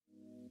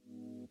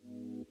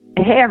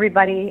Hey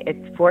everybody,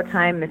 it's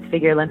four-time Miss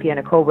Figure Olympia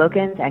Nicole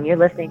Wilkins, and you're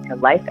listening to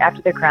Life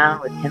After the Crown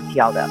with Tim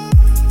Tialdo.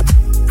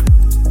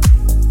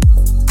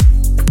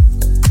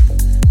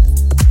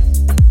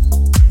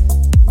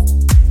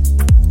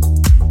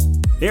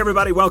 Hey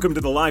everybody, welcome to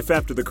the Life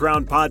After the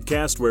Crown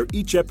podcast, where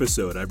each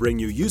episode I bring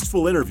you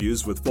useful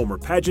interviews with former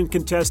pageant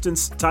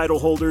contestants, title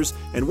holders,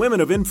 and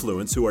women of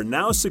influence who are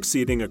now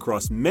succeeding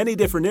across many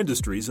different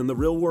industries in the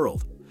real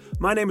world.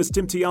 My name is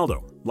Tim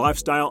Tialdo,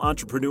 lifestyle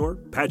entrepreneur,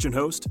 pageant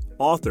host,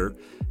 author,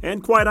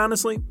 and quite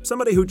honestly,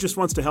 somebody who just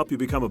wants to help you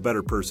become a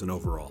better person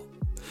overall.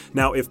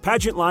 Now, if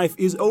pageant life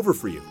is over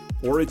for you,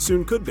 or it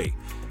soon could be,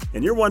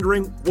 and you're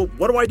wondering, well,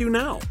 what do I do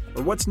now?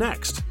 Or what's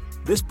next?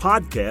 This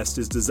podcast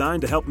is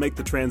designed to help make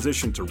the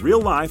transition to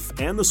real life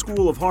and the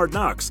school of hard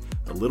knocks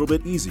a little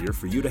bit easier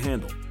for you to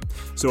handle.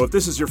 So if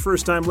this is your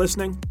first time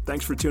listening,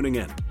 thanks for tuning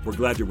in. We're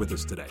glad you're with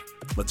us today.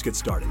 Let's get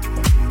started.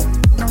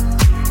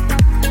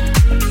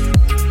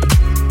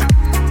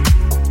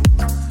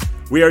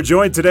 We are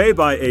joined today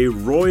by a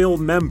royal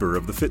member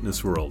of the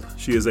fitness world.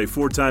 She is a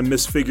four-time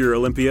Miss Figure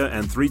Olympia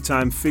and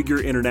three-time Figure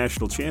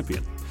International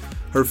Champion.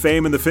 Her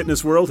fame in the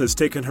fitness world has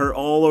taken her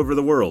all over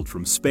the world,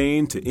 from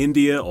Spain to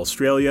India,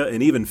 Australia,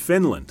 and even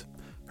Finland.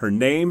 Her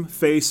name,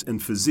 face, and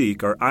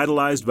physique are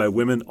idolized by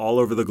women all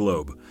over the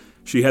globe.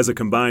 She has a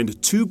combined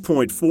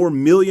 2.4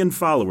 million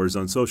followers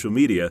on social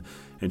media,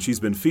 and she's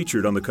been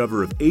featured on the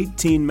cover of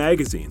 18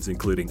 magazines,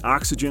 including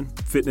Oxygen,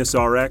 Fitness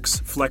RX,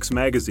 Flex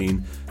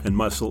Magazine, and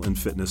Muscle and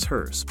Fitness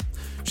Hers.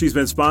 She's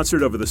been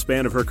sponsored over the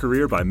span of her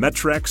career by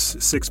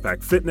Metrex, Six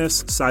Pack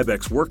Fitness,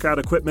 Cybex Workout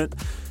Equipment,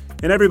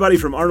 and everybody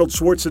from Arnold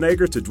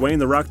Schwarzenegger to Dwayne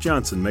 "The Rock"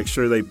 Johnson make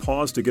sure they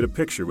pause to get a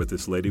picture with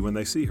this lady when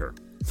they see her.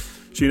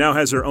 She now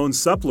has her own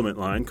supplement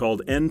line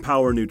called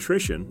N-Power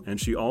Nutrition, and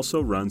she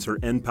also runs her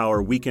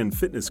N-Power weekend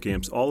fitness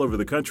camps all over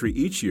the country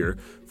each year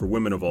for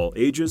women of all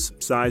ages,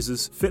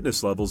 sizes,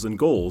 fitness levels, and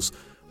goals,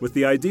 with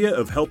the idea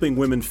of helping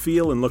women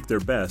feel and look their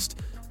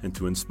best and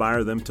to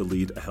inspire them to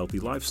lead a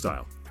healthy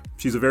lifestyle.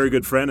 She's a very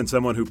good friend and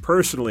someone who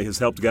personally has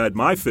helped guide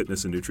my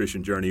fitness and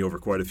nutrition journey over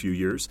quite a few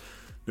years.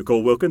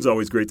 Nicole Wilkins,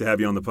 always great to have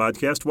you on the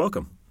podcast.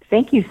 Welcome.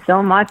 Thank you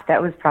so much.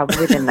 That was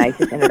probably the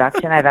nicest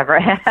introduction I've ever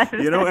had.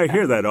 You know, I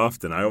hear that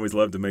often. I always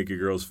love to make you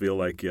girls feel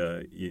like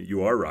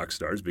you are rock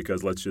stars,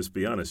 because let's just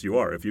be honest, you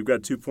are. If you've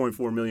got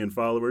 2.4 million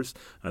followers,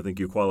 I think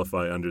you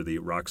qualify under the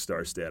rock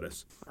star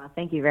status. Well,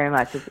 thank you very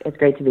much. It's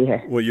great to be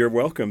here. Well, you're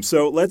welcome.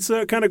 So let's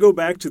kind of go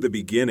back to the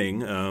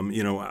beginning.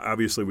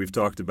 Obviously we've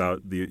talked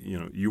about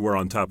you were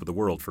on top of the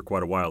world for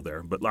quite a while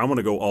there, but I want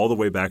to go all the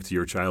way back to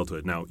your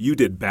childhood. Now, you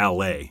did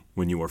ballet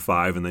when you were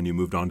 5, and then you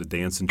moved on to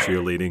dance and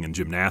cheerleading and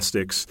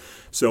gymnastics.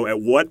 So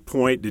at what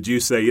point did you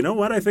say, you know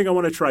what, I think I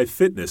want to try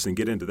fitness and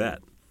get into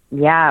that?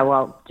 Yeah,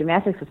 well,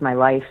 gymnastics was my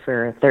life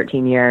for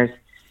 13 years.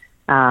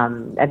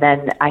 And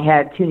then I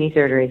had 2 knee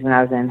surgeries when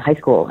I was in high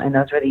school, and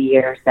those were the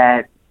years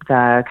that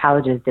the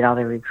colleges did all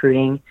their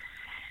recruiting.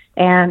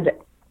 And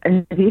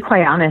to be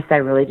quite honest, I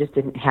really just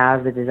didn't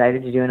have the desire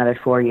to do another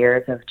 4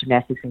 years of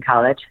gymnastics in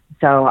college.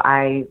 So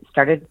I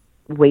started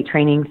weight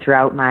training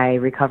throughout my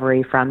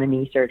recovery from the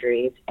knee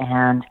surgeries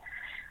and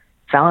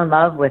fell in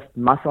love with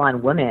muscle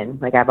on women.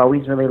 Like, I've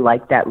always really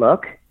liked that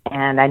look.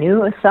 And I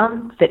knew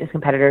some fitness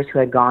competitors who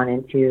had gone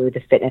into the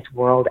fitness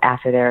world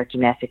after their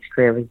gymnastics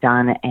career was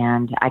done.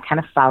 And I kind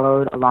of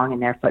followed along in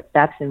their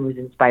footsteps and was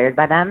inspired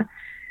by them.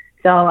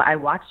 So I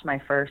watched my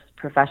first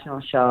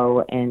professional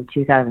show in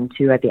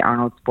 2002 at the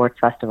Arnold Sports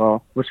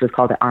Festival, which was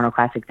called the Arnold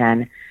Classic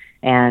then.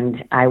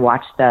 And I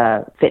watched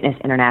the Fitness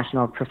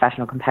International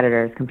professional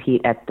competitors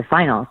compete at the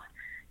finals.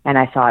 And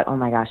I thought, oh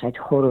my gosh, I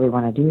totally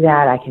want to do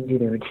that. I can do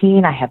the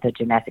routine. I have the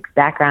gymnastics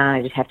background.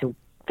 I just have to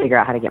figure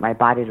out how to get my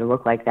body to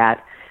look like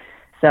that.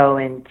 So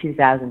in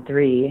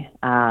 2003,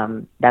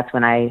 that's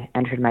when I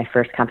entered my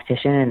first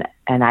competition,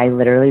 and I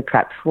literally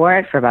prepped for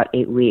it for about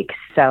 8 weeks.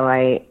 So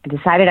I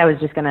decided I was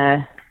just going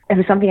to, it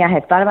was something I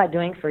had thought about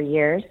doing for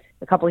years,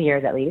 a couple of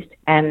years at least.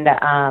 And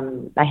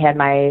I had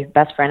my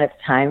best friend at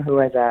the time, who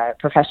was a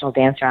professional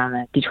dancer on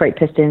the Detroit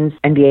Pistons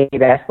NBA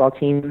basketball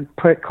team,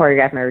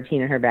 choreographed my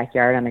routine in her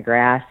backyard on the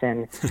grass.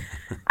 And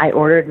I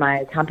ordered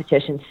my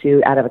competition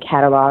suit out of a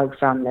catalog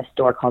from this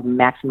store called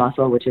Max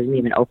Muscle, which isn't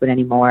even open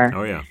anymore.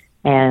 Oh, yeah.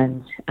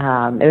 And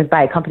it was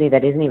by a company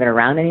that isn't even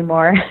around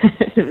anymore.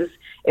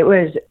 It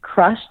was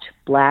crushed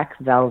black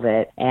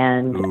velvet,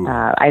 and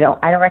I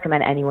don't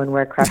recommend anyone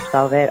wear crushed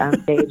velvet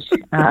on stage.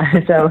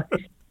 So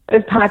it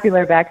was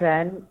popular back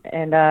then.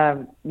 And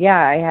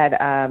I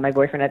had my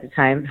boyfriend at the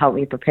time help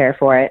me prepare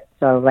for it.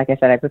 So like I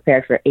said, I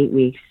prepared for 8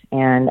 weeks,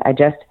 and I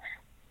just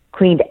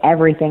cleaned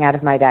everything out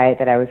of my diet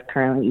that I was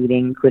currently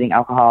eating, including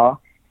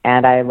alcohol.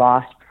 And I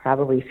lost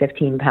probably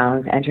 15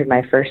 pounds, entered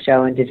my first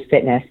show, and did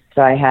fitness.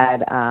 So I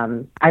had,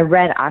 I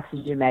read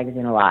Oxygen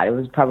magazine a lot. It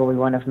was probably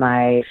one of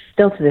my,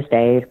 still to this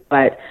day,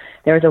 but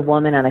there was a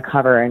woman on the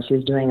cover, and she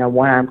was doing a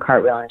one-arm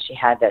cartwheel, and she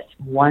had this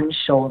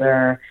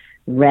one-shoulder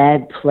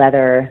red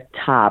pleather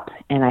top.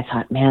 And I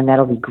thought, man,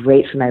 that'll be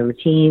great for my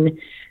routine.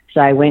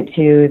 So I went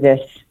to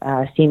this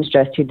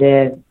seamstress who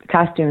did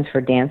costumes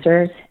for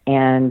dancers,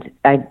 and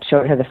I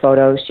showed her the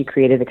photos. She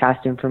created the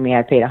costume for me.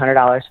 I paid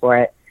 $100 for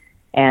it.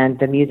 And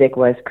the music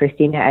was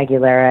Christina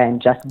Aguilera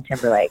and Justin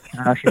Timberlake. I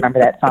don't know if you remember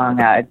that song,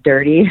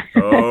 Dirty.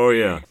 Oh,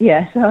 yeah.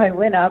 Yeah, so I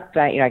went up,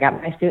 I got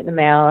my suit in the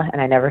mail,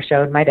 and I never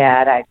showed my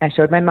dad. I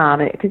showed my mom,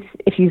 because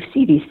if you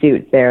see these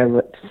suits,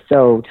 they're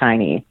so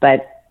tiny.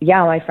 But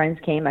yeah, my friends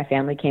came, my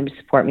family came to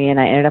support me, and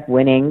I ended up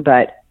winning,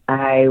 but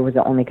I was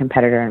the only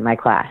competitor in my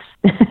class.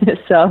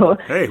 So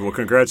hey, well,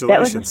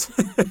 congratulations.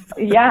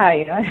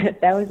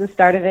 That was the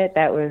start of it.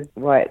 That was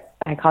what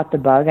I caught the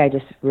bug. I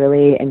just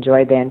really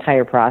enjoyed the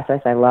entire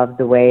process. I loved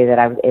the way that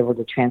I was able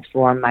to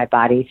transform my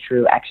body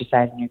through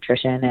exercise and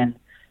nutrition, and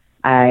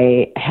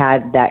I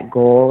had that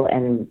goal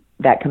and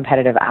that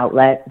competitive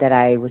outlet that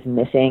I was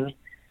missing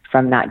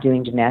from not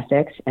doing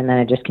gymnastics, and then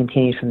it just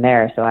continued from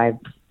there. So I've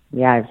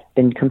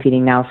been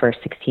competing now for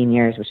 16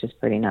 years, which is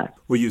pretty nuts.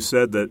 Well, you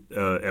said that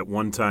at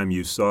one time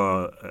you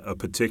saw a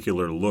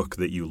particular look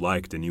that you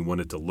liked and you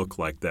wanted to look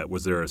like that.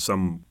 Was there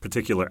some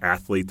particular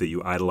athlete that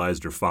you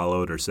idolized or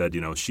followed or said,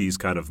 she's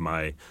kind of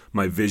my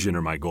vision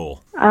or my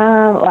goal?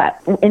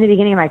 In the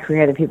beginning of my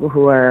career, the people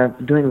who were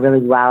doing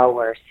really well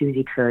were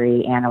Susie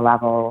Curry, Anna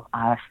Level,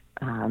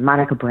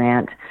 Monica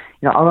Brandt,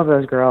 all of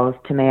those girls,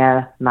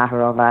 Timea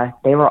Maharova.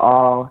 They were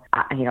all,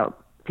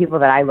 people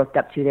that I looked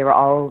up to. They were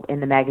all in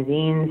the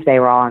magazines. They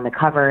were all on the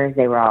covers.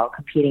 They were all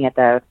competing at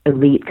the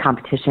elite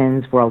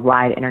competitions,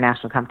 worldwide,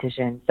 international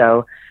competitions.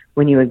 So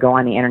when you would go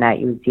on the internet,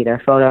 you would see their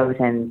photos,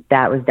 and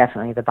that was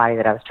definitely the body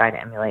that I was trying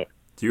to emulate.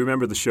 Do you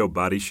remember the show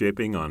Body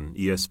Shaping on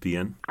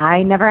ESPN?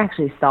 I never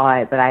actually saw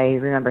it, but I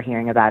remember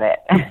hearing about it.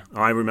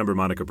 I remember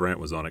Monica Brandt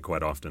was on it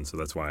quite often, so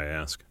that's why I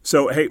ask.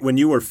 So, hey, when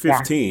you were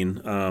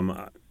 15,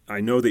 I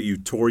know that you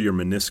tore your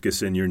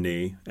meniscus in your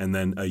knee, and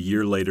then a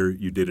year later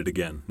you did it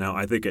again. Now,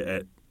 I think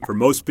for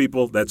most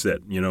people, that's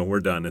it. We're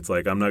done. It's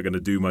like, I'm not going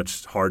to do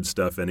much hard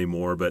stuff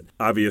anymore. But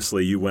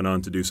obviously, you went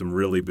on to do some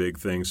really big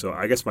things. So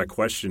I guess my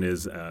question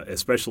is,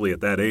 especially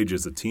at that age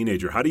as a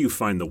teenager, how do you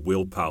find the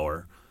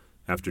willpower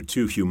after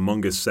two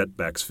humongous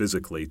setbacks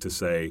physically to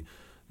say,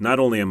 not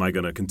only am I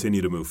going to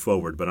continue to move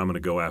forward, but I'm going to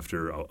go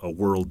after a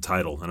world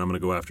title, and I'm going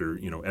to go after,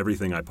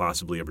 everything I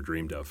possibly ever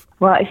dreamed of?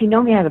 Well, if you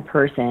know me as a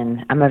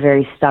person, I'm a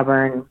very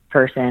stubborn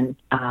person.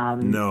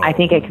 No. I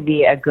think it could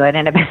be a good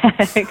and a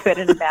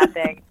bad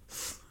thing.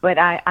 But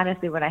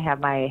honestly, when I have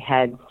my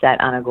head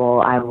set on a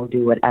goal, I will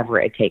do whatever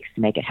it takes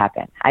to make it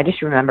happen. I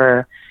just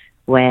remember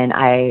when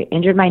I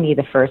injured my knee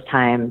the first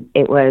time,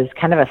 it was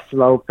kind of a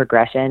slow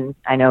progression.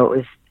 I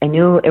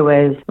knew it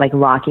was like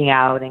locking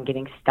out and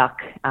getting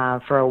stuck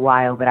for a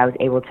while, but I was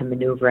able to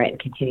maneuver it and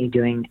continue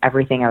doing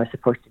everything I was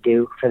supposed to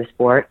do for the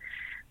sport.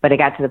 But it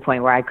got to the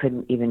point where I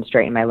couldn't even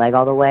straighten my leg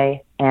all the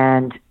way.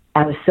 And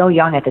I was so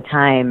young at the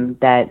time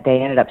that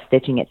they ended up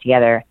stitching it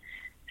together.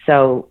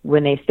 So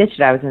when they stitched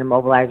it, I was in a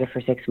mobilizer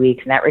for 6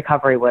 weeks, and that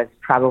recovery was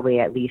probably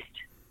at least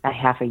a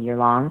half a year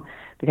long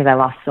because I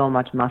lost so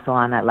much muscle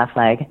on that left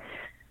leg.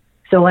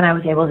 So when I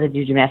was able to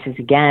do gymnastics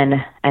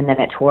again, and then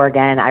it tore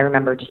again, I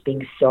remember just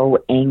being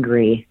so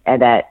angry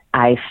that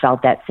I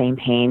felt that same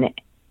pain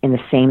in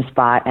the same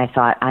spot. And I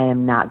thought, I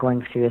am not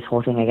going through this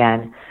whole thing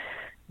again.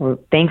 Well,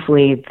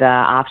 thankfully, the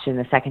option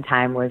the second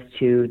time was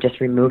to just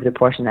remove the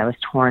portion that was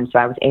torn. So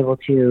I was able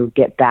to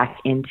get back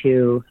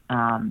into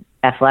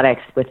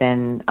athletics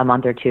within a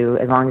month or two.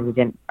 As long as it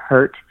didn't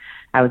hurt,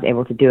 I was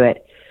able to do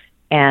it.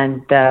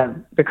 And the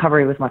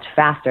recovery was much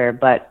faster.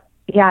 But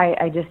yeah,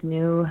 I just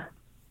knew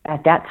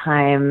at that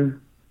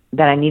time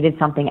that I needed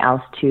something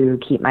else to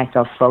keep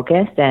myself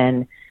focused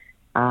and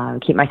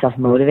keep myself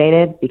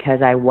motivated,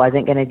 because I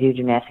wasn't going to do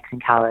gymnastics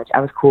in college.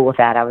 I was cool with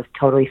that. I was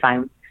totally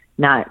fine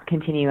not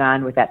continue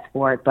on with that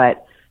sport,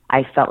 but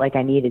I felt like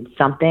I needed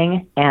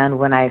something. And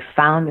when I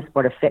found the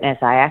sport of fitness,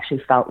 I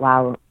actually felt,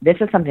 wow, this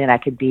is something that I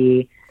could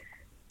be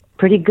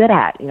pretty good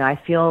at. I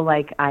feel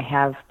like I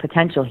have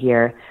potential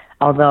here.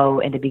 Although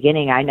in the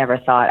beginning, I never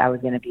thought I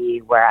was going to be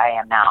where I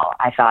am now.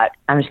 I thought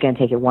I'm just going to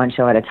take it one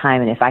show at a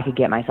time. And if I could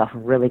get myself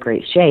in really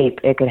great shape,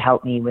 it could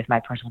help me with my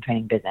personal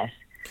training business.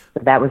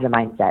 So that was the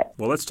mindset.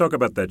 Well, let's talk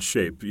about that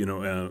shape,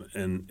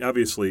 and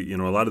obviously, a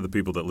lot of the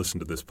people that listen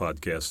to this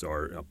podcast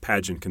are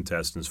pageant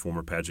contestants,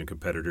 former pageant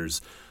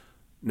competitors.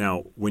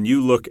 Now, when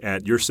you look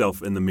at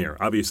yourself in the mirror,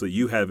 obviously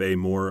you have a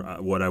more,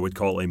 what I would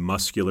call a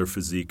muscular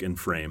physique and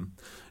frame.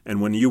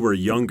 And when you were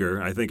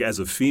younger, I think as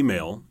a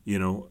female,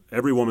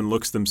 every woman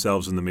looks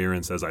themselves in the mirror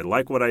and says, I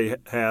like what I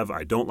have,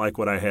 I don't like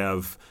what I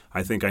have,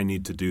 I think I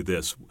need to do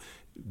this.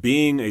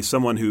 Being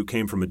someone who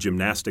came from a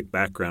gymnastic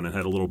background and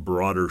had a little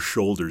broader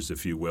shoulders,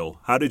 if you will,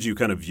 how did you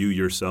kind of view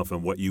yourself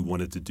and what you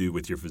wanted to do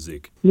with your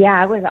physique?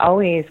 Yeah, I was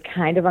always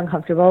kind of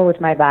uncomfortable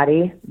with my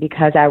body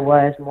because I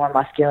was more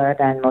muscular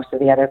than most of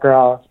the other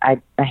girls.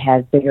 I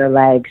had bigger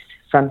legs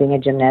from being a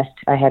gymnast.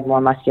 I had more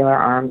muscular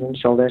arms and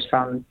shoulders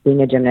from being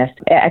a gymnast.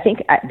 I think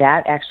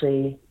that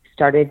actually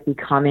started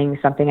becoming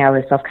something I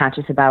was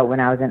self-conscious about when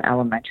I was in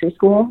elementary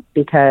school,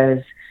 because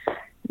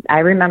I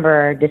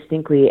remember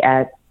distinctly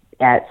at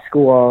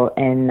school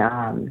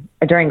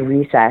during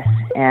recess,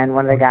 and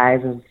one of the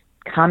guys was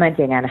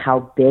commenting on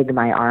how big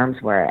my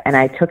arms were, and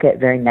I took it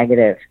very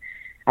negative.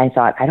 I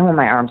thought, I don't want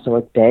my arms to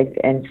look big.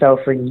 And so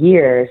for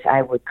years,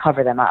 I would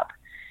cover them up,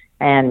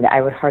 and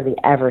I would hardly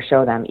ever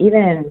show them.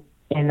 Even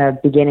in the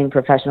beginning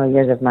professional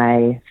years of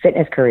my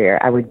fitness career,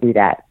 I would do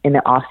that in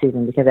the off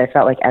season because I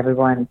felt like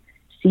everyone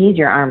sees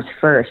your arms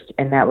first,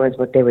 and that was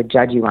what they would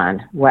judge you on,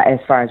 as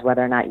far as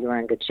whether or not you were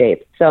in good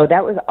shape. So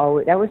that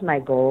was my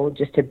goal,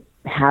 just to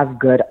have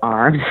good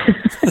arms.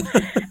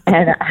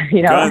 And,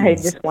 you know, Guns. I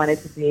just wanted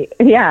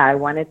to I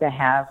wanted to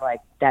have like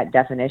that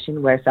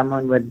definition where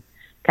someone would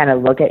kind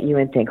of look at you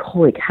and think,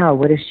 holy cow,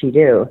 what does she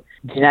do?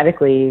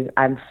 Genetically,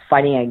 I'm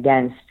fighting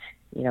against,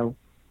 you know,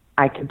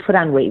 I can put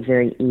on weight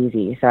very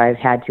easy. So I've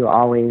had to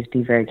always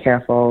be very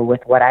careful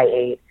with what I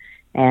ate.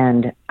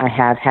 And I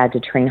have had to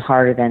train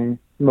harder than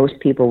most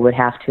people would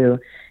have to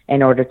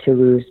in order to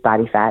lose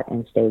body fat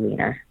and stay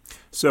leaner.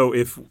 So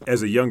if,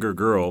 as a younger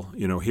girl,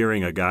 you know,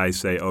 hearing a guy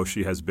say, oh,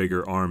 she has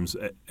bigger arms,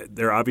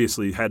 there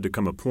obviously had to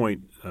come a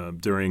point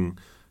during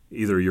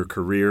either your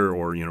career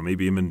or, you know,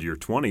 maybe even into your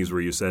 20s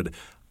where you said,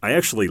 I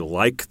actually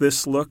like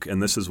this look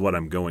and this is what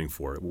I'm going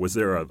for. Was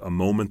there a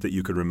moment that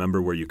you could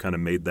remember where you kind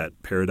of made that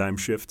paradigm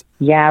shift?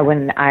 Yeah,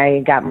 when I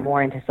got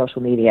more into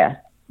social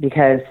media.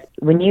 Because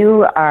when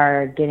you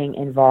are getting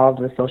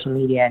involved with social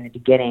media in the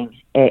beginning,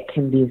 it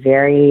can be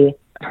very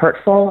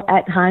hurtful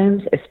at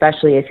times,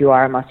 especially if you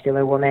are a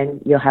muscular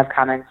woman. You'll have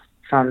comments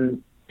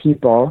from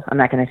people, I'm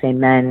not going to say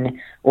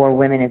men or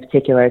women in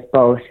particular, it's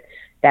both,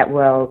 that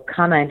will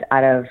comment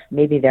out of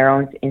maybe their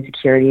own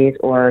insecurities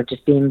or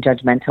just being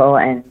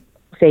judgmental and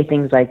say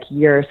things like,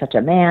 you're such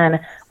a man,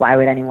 why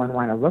would anyone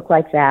want to look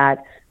like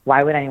that?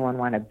 Why would anyone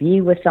want to be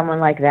with someone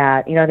like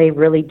that? You know, they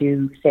really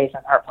do say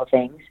some hurtful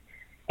things.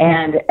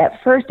 And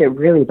at first, it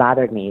really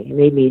bothered me. It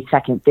made me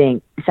second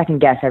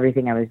guess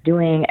everything I was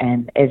doing,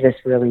 and is this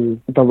really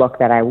the look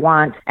that I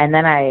want? And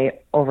then I,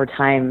 over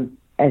time,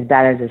 as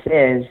bad as this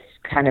is,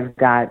 kind of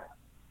got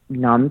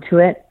numb to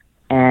it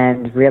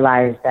and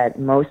realized that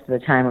most of the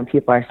time when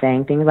people are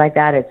saying things like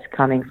that, it's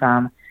coming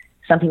from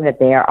something that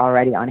they are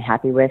already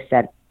unhappy with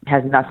that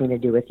has nothing to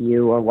do with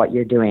you or what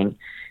you're doing.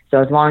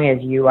 So as long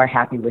as you are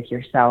happy with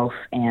yourself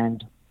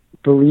and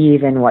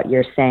believe in what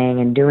you're saying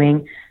and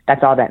doing,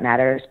 that's all that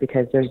matters,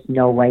 because there's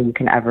no way you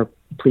can ever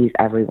please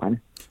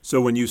everyone. So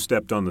when you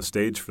stepped on the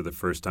stage for the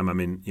first time, I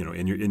mean, you know,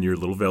 in your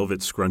little velvet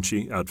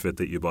scrunchy outfit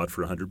that you bought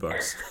for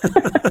 $100,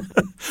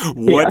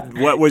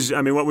 what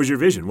was your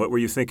vision? What were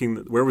you thinking?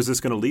 Where was this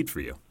going to lead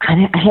for you? I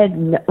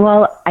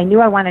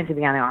knew I wanted to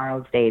be on the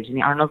Arnold stage, and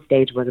the Arnold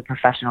stage was a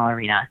professional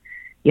arena.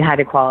 You had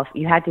to qualify.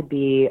 You had to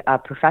be a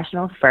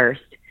professional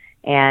first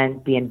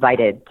and be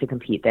invited to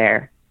compete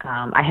there.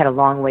 I had a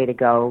long way to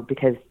go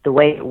because the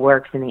way it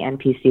works in the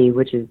NPC,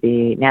 which is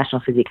the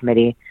National Physique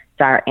Committee, it's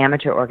our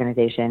amateur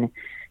organization,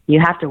 you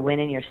have to win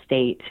in your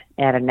state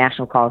at a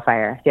national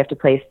qualifier. So you have to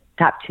place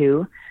top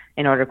 2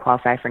 in order to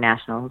qualify for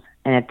nationals.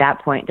 And at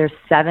that point, there's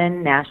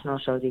 7 national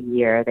shows a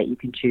year that you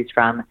can choose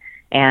from.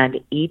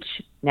 And each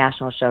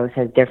national show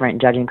has different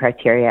judging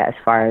criteria as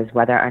far as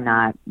whether or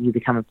not you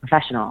become a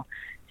professional.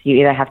 So you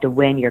either have to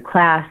win your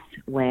class,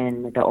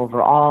 win the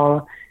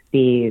overall,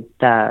 be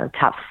the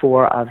top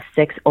 4 of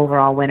 6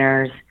 overall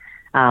winners.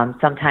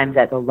 Sometimes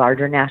at the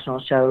larger national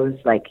shows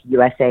like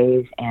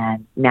USA's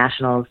and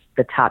nationals,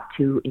 the top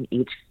 2 in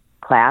each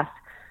class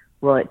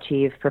will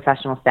achieve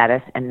professional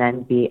status and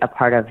then be a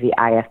part of the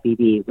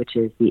IFBB, which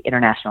is the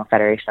International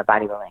Federation of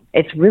Bodybuilding.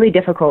 It's really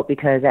difficult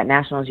because at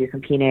nationals you're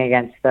competing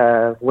against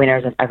the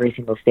winners of every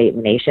single state in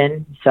the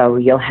nation. So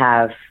you'll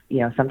have, you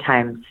know,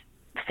 sometimes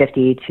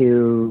 50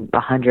 to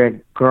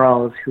 100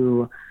 girls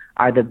who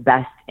are the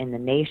best in the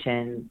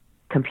nation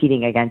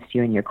competing against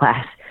you in your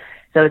class.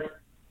 So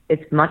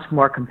it's much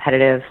more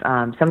competitive.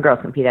 Some girls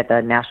compete at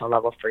the national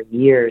level for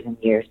years and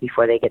years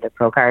before they get the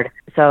pro card.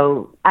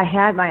 So I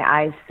had my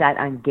eyes set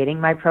on getting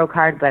my pro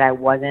card, but I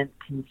wasn't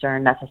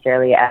concerned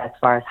necessarily as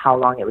far as how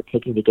long it would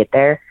take me to get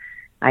there.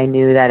 I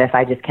knew that if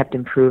I just kept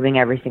improving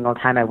every single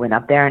time I went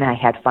up there and I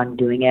had fun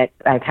doing it,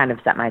 I kind of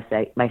set my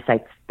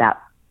sights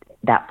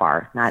that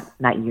far,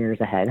 not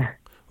years ahead.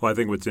 Well, I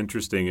think what's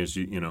interesting is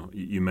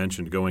you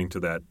mentioned going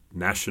to that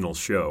national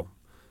show.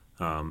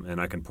 And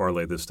I can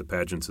parlay this to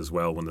pageants as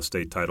well. When the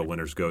state title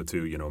winners go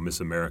to, you know, Miss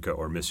America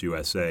or Miss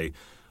USA,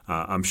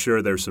 I'm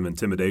sure there's some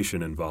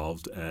intimidation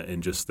involved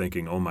in just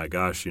thinking, oh my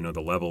gosh, you know,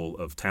 the level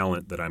of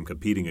talent that I'm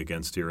competing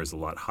against here is a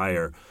lot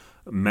higher.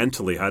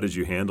 Mentally, how did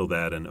you handle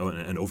that and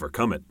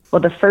overcome it?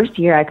 Well, the first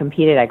year I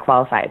competed, I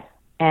qualified.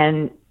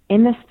 And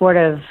in the sport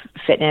of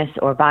fitness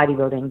or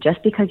bodybuilding,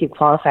 just because you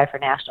qualify for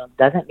nationals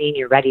doesn't mean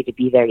you're ready to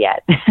be there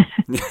yet.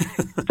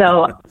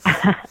 So,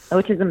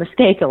 which is a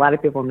mistake a lot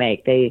of people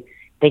make.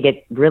 They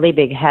get really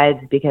big heads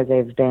because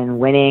they've been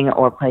winning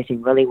or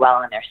placing really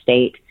well in their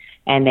state,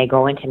 and they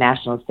go into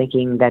nationals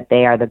thinking that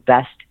they are the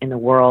best in the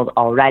world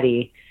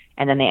already,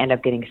 and then they end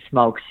up getting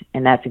smoked,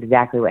 and that's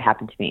exactly what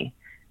happened to me.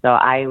 So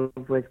I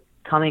was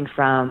coming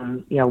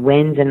from, you know,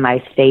 wins in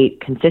my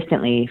state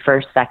consistently,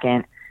 first,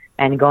 second,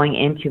 and going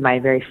into my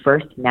very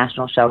first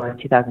national show in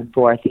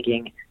 2004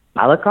 thinking,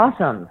 I look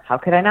awesome. How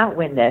could I not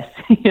win this?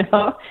 You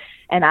know?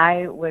 And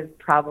I was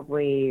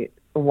probably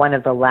one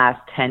of the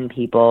last 10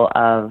 people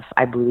of,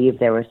 I believe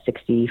there were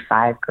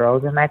 65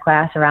 girls in my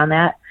class around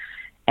that.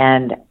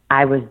 And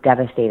I was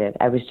devastated.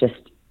 I was just,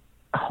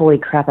 holy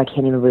crap, I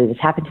can't even believe this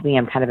happened to me.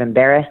 I'm kind of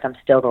embarrassed. I'm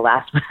still the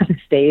last one on the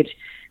stage.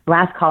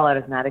 Last call out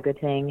is not a good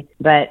thing.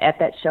 But at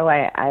that show,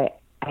 I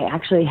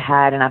actually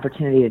had an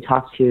opportunity to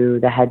talk to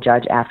the head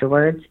judge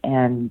afterwards,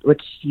 and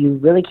which you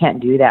really can't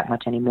do that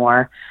much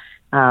anymore.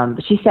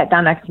 But she sat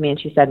down next to me and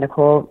she said,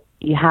 Nicole,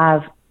 you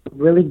have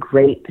really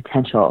great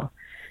potential,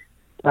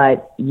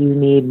 but you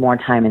need more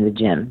time in the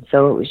gym.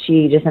 So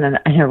she just in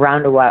a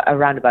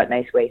roundabout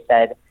nice way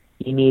said,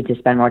 you need to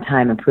spend more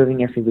time improving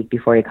your physique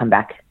before you come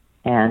back.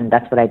 And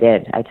that's what I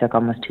did. I took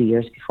almost 2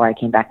 years before I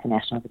came back to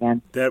nationals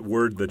again. That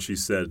word that she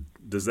said,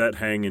 does that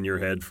hang in your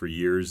head for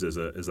years as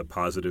a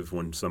positive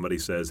when somebody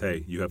says,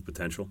 hey, you have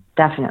potential?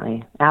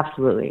 Definitely.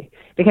 Absolutely.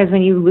 Because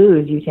when you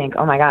lose, you think,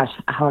 oh my gosh,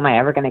 how am I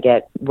ever going to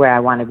get where I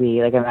want to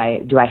be? Like,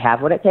 do I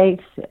have what it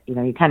takes? You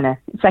know, you kind of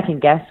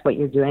second guess what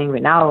you're doing.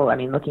 But now, I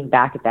mean, looking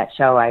back at that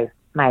show,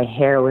 my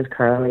hair was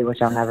curly,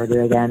 which I'll never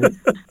do again.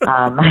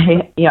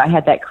 I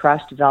had that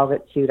crushed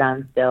velvet suit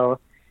on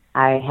still.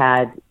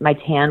 My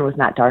tan was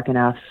not dark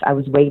enough. I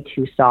was way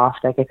too soft.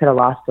 Like I could have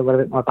lost a little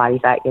bit more body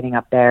fat getting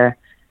up there.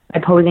 My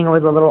posing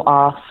was a little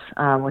off,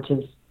 which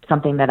is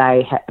something that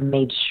I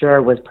made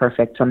sure was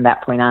perfect from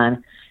that point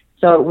on.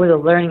 So it was a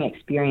learning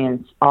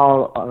experience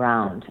all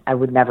around. I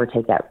would never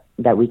take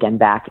that weekend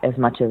back, as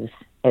much as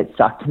it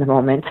sucked in the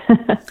moment.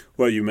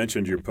 Well, you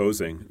mentioned your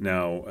posing.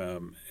 Now,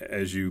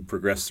 as you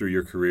progress through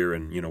your career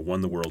and, won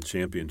the world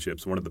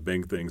championships, one of the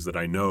big things that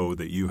I know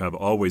that you have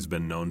always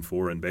been known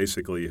for and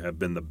basically have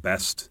been the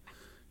best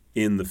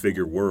in the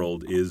figure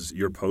world is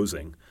your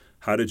posing.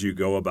 How did you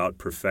go about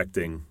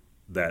perfecting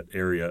that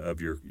area of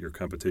your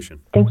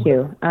competition? Thank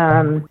you.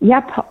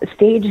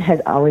 Stage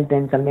has always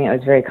been something that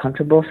was very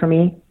comfortable for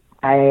me.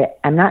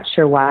 I'm not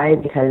sure why,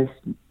 because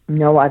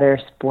no other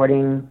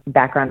sporting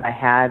background I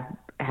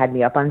had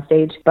me up on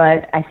stage,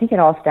 but I think it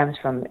all stems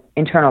from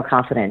internal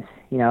confidence,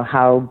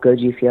 how good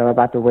you feel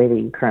about the way that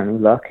you currently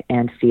look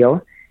and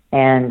feel.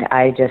 And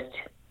I just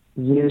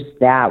used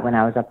that when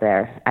I was up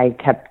there.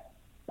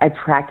 I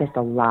practiced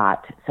a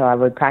lot. So I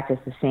would practice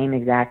the same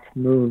exact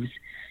moves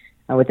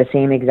with the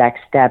same exact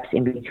steps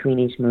in between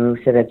each move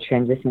so that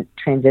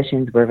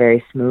transitions were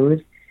very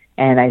smooth.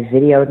 And I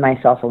videoed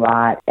myself a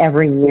lot.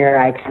 Every year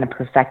I kind of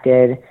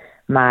perfected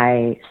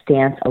my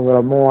stance a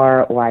little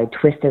more, or I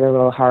twisted a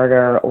little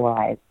harder, or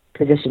I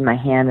positioned my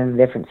hand in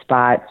a different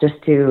spot just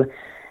to,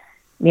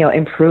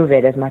 improve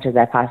it as much as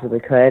I possibly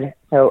could.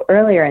 So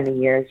earlier in the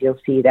years, you'll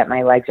see that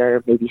my legs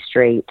are maybe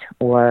straight,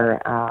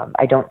 or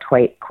I don't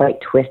quite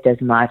twist as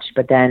much.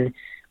 But then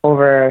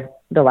over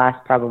the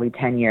last probably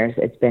 10 years,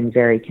 it's been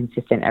very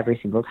consistent every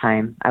single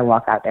time I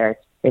walk out there.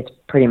 It's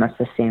pretty much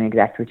the same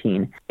exact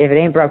routine. If it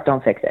ain't broke,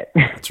 don't fix it.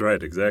 That's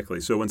right,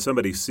 exactly. So when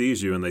somebody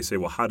sees you and they say,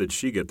 well, how did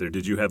she get there?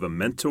 Did you have a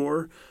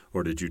mentor,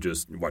 or did you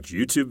just watch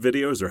YouTube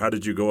videos, or how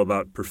did you go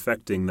about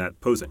perfecting that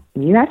posing?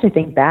 You have to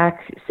think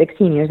back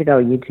 16 years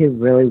ago,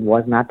 YouTube really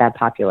was not that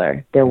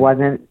popular. There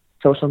wasn't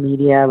social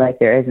media like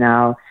there is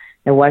now.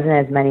 There wasn't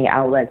as many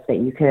outlets that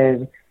you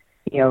could,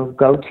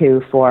 go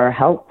to for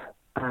help.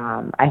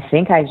 I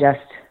think I just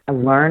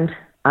learned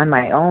on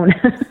my own.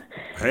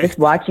 Hey. Just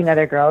watching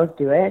other girls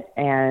do it,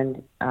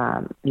 and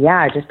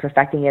just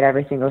perfecting it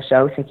every single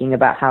show, thinking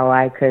about how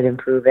I could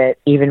improve it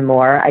even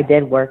more. I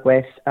did work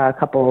with a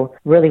couple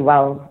really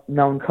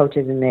well-known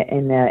coaches in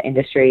the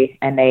industry,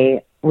 and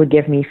they would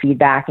give me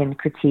feedback and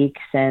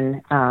critiques,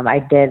 and I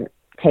did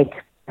take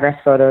progress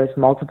photos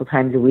multiple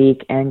times a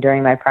week, and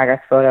during my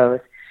progress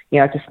photos,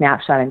 it's a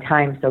snapshot in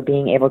time, so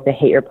being able to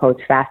hit your pose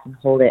fast and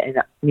hold it,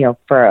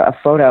 for a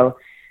photo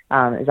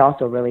is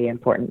also really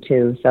important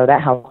too, so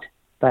that helped.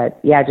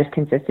 But, just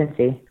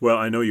consistency. Well,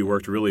 I know you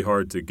worked really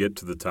hard to get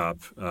to the top.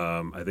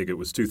 I think it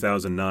was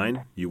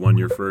 2009. You won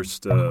your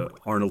first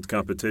Arnold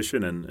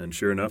competition, and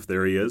sure enough,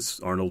 there he is.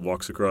 Arnold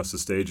walks across the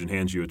stage and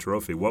hands you a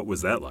trophy. What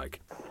was that like?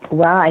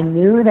 Well, I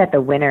knew that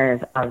the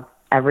winners of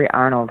every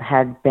Arnold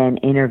had been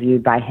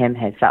interviewed by him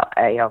himself,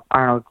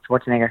 Arnold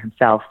Schwarzenegger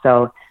himself.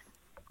 So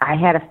I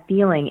had a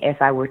feeling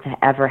if I were to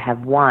ever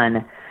have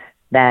won,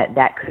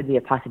 that could be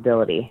a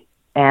possibility.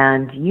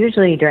 And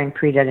usually during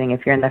prejudging,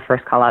 if you're in the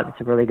first call out, it's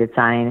a really good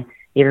sign.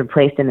 If you're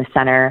placed in the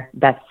center,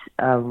 that's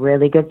a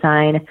really good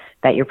sign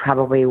that you're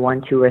probably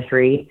 1, 2, or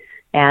 3.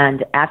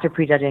 And after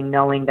prejudging,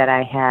 knowing that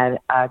I had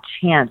a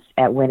chance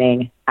at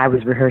winning, I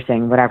was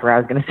rehearsing whatever I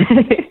was going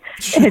to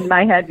say in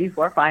my head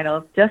before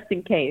finals, just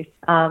in case.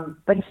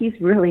 But he's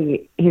a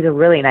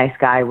really nice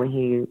guy when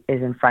he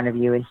is in front of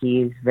you, and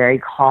he's very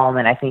calm.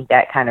 And I think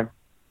that kind of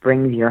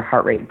brings your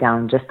heart rate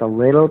down just a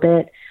little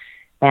bit.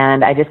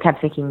 And I just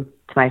kept thinking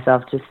to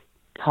myself, just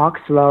talk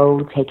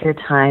slow, take your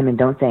time, and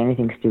don't say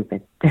anything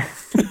stupid.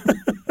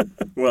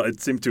 Well,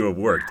 it seemed to have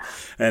worked,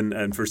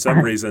 and for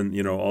some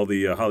reason, all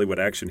the Hollywood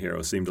action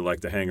heroes seem to like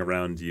to hang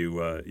around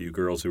you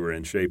girls who are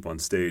in shape on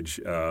stage.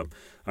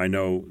 I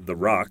know The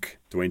Rock,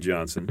 Dwayne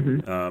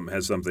Johnson,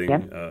 has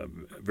something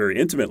very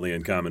intimately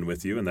in common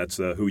with you, and that's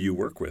who you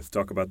work with.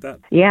 Talk about that.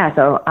 Yeah,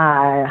 so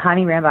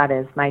Hani Rambod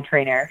is my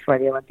trainer for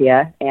the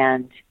Olympia,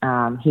 and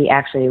he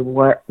actually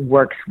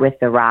works with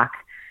The Rock,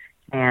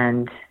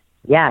 and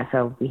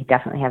so we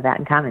definitely have that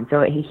in common.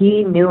 So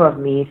he knew of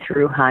me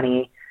through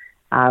Hani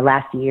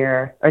last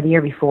year or the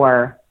year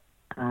before,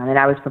 and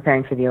I was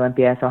preparing for the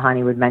Olympia, so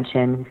Hani would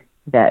mention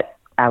that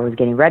I was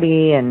getting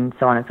ready and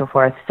so on and so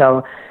forth.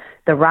 So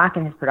The Rock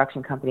and his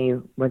production company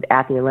was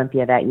at the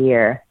Olympia that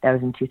year. That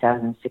was in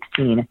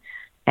 2016,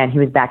 and he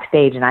was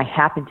backstage, and I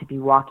happened to be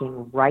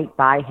walking right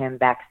by him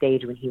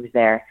backstage when he was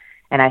there,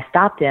 and I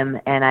stopped him,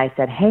 and I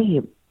said,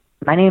 "Hey,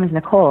 my name is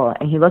Nicole,"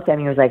 and he looked at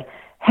me and was like,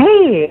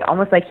 "Hey,"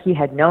 almost like he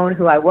had known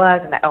who I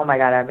was, and oh my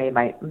God, I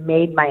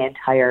made my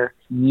entire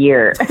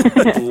year.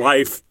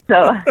 Life.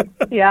 So,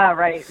 yeah,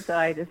 right. So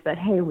I just said,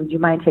 "Hey, would you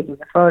mind taking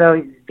a photo?"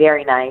 He was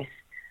very nice.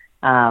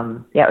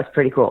 It was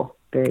pretty cool.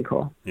 Very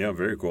cool. Yeah,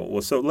 very cool.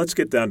 Well, so let's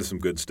get down to some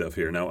good stuff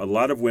here. Now, a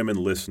lot of women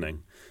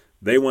listening,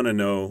 they want to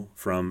know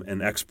from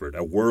an expert,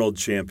 a world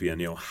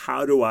champion,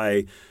 how do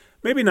I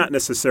maybe not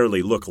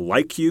necessarily look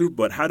like you,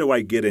 but how do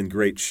I get in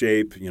great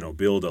shape,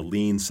 build a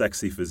lean,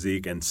 sexy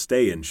physique and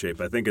stay in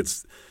shape? I think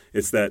it's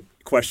that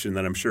question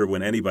that I'm sure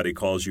when anybody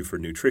calls you for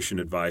nutrition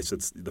advice,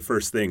 it's the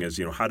first thing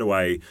is, how do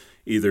I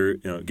either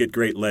get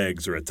great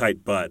legs or a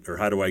tight butt, or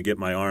how do I get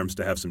my arms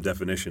to have some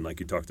definition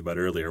like you talked about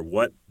earlier?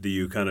 What do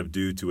you kind of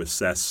do to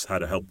assess how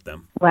to help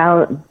them?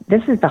 Well,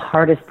 this is the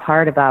hardest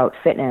part about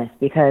fitness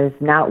because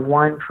not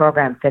one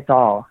program fits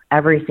all.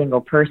 Every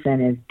single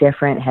person is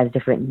different, has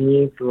different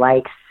needs,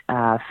 likes,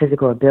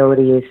 physical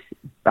abilities,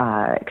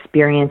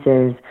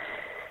 experiences,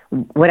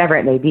 whatever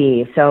it may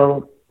be.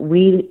 So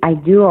I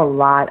do a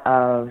lot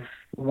of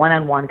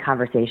one-on-one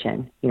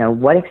conversation.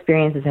 What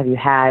experiences have you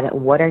had?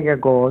 What are your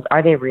goals?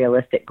 Are they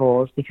realistic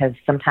goals? Because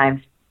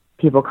sometimes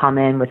people come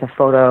in with a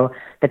photo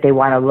that they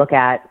want to look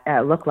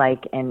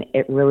like, and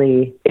it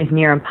really is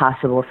near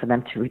impossible for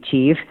them to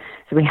achieve.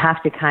 So we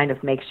have to kind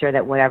of make sure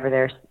that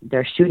whatever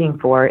they're shooting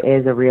for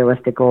is a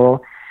realistic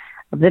goal.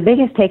 The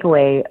biggest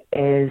takeaway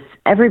is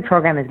every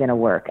program is going to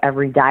work.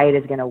 Every diet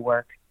is going to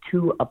work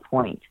to a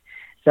point.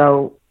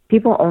 So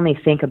people only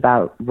think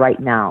about right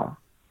now.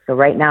 So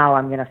right now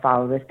I'm going to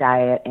follow this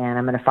diet and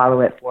I'm going to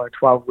follow it for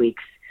 12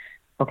 weeks.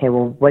 Okay,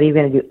 well, what are you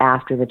going to do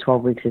after the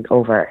 12 weeks is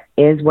over?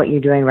 Is what you're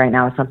doing right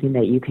now something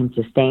that you can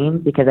sustain?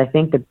 Because I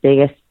think the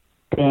biggest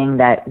thing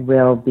that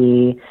will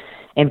be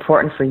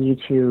important for you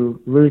to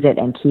lose it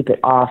and keep it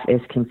off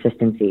is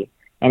consistency.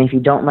 And if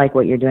you don't like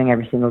what you're doing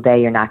every single day,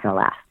 you're not going to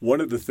last.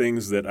 One of the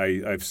things that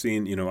I've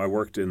seen, I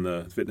worked in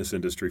the fitness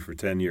industry for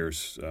 10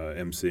 years,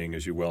 emceeing,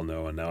 as you well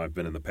know, and now I've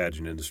been in the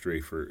pageant industry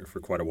for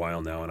quite a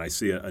while now. And I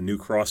see a new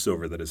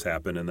crossover that has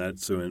happened, and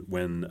that's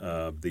when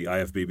the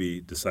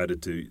IFBB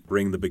decided to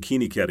bring the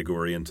bikini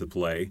category into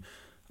play.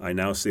 I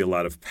now see a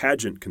lot of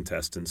pageant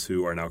contestants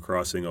who are now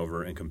crossing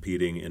over and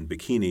competing in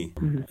bikini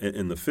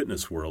in the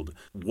fitness world.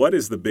 What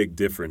is the big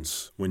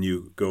difference when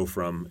you go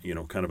from,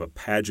 kind of a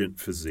pageant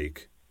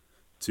physique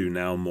to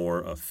now more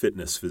a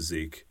fitness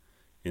physique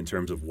in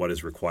terms of what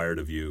is required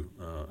of you,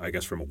 I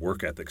guess, from a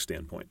work ethic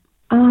standpoint?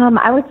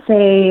 I would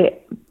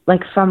say,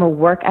 like, from a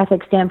work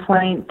ethic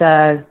standpoint,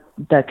 the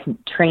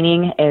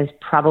training is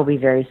probably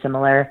very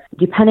similar,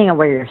 depending on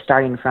where you're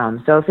starting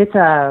from. So if it's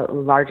a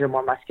larger,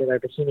 more muscular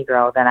bikini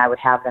girl, then I would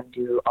have them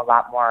do a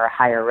lot more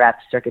higher rep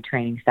circuit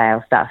training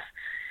style stuff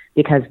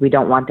because we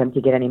don't want them to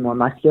get any more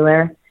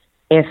muscular.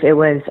 If it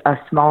was a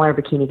smaller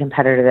bikini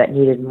competitor that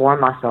needed more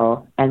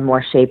muscle and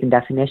more shape and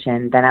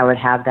definition, then I would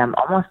have them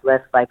almost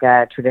lift like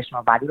a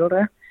traditional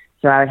bodybuilder.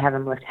 So I would have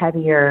them lift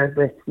heavier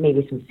with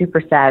maybe some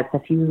supersets, a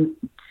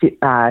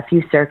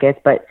few circuits,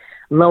 but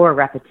lower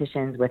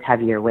repetitions with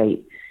heavier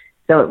weight.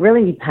 So it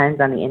really depends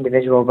on the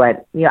individual.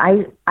 But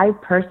I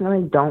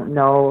personally don't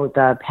know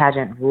the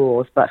pageant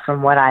rules, but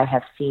from what I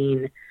have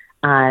seen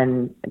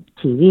on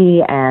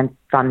TV and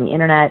from the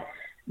internet,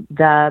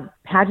 the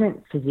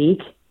pageant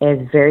physique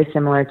is very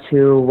similar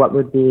to what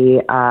would be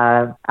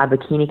a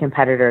bikini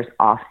competitor's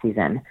off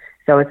season.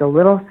 So it's a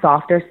little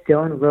softer,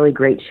 still in really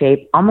great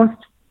shape, almost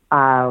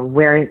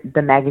where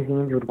the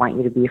magazines would want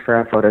you to be for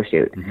a photo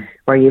shoot,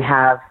 where you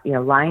have,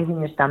 lines in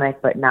your stomach,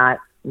 but not,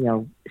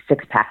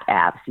 six-pack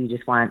abs. You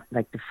just want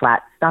like the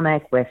flat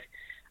stomach with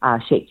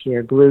shape to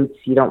your glutes.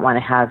 You don't want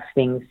to have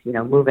things,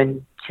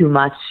 moving too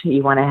much.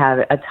 You want to have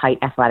a tight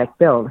athletic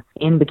build.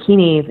 In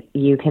bikini,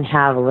 you can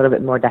have a little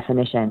bit more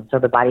definition. So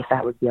the body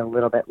fat would be a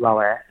little bit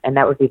lower, and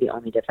that would be the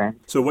only difference.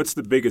 So what's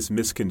the biggest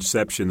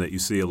misconception that you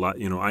see a lot?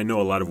 I know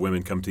a lot of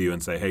women come to you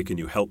and say, hey, can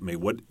you help me?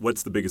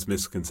 What's the biggest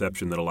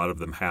misconception that a lot of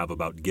them have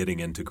about getting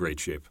into great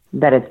shape?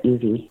 That it's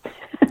easy.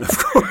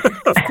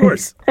 Of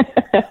course.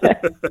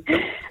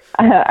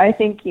 I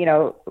think,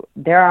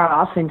 there are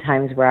often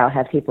times where I'll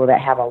have people that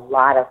have a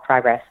lot of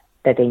progress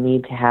that they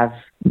need to have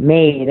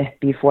made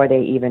before they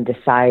even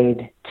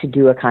decide to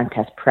do a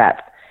contest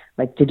prep.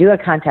 like to do a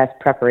contest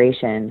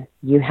preparation,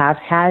 you have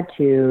had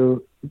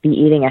to be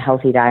eating a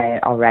healthy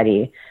diet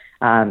already.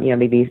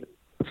 Maybe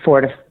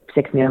 4 to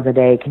 6 meals a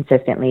day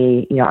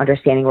consistently,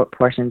 understanding what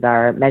portions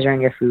are,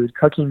 measuring your food,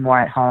 cooking more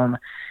at home.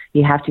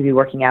 You have to be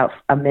working out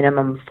a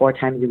minimum 4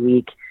 times a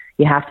week.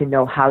 You have to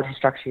know how to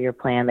structure your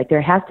plan. Like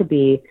there has to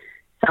be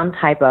some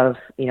type of,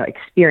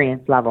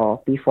 experience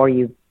level before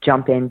you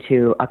jump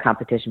into a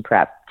competition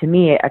prep. To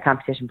me, a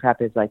competition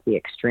prep is like the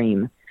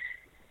extreme.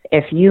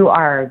 If you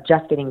are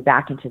just getting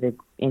back into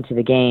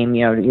the game,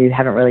 you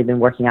haven't really been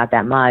working out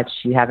that much,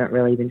 you haven't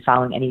really been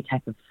following any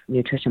type of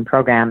nutrition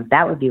program,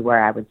 that would be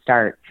where I would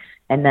start.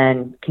 And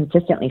then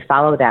consistently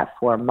follow that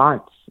for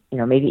months,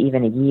 maybe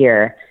even a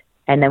year.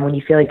 And then when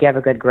you feel like you have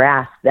a good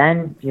grasp,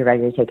 then you're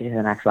ready to take it to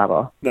the next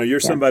level. Now, you're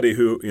somebody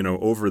who,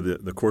 over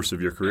the course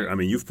of your career, I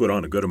mean, you've put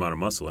on a good amount of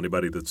muscle.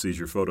 Anybody that sees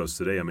your photos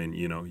today, I mean,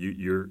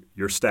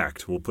 you're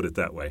stacked. We'll put it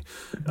that way.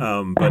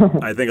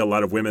 But I think a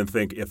lot of women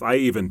think if I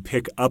even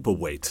pick up a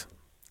weight,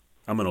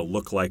 I'm going to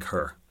look like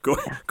her.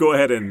 Go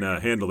ahead and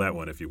handle that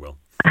one, if you will.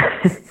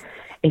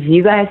 If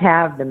you guys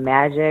have the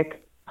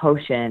magic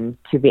potion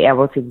to be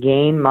able to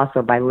gain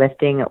muscle by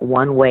lifting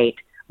one weight,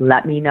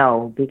 let me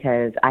know,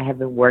 because I have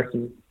been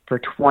working for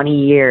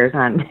 20 years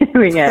on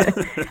doing it,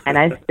 and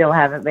I still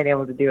haven't been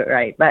able to do it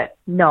right. But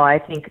no, I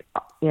think,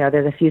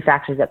 there's a few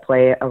factors that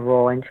play a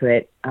role into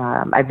it.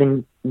 I've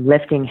been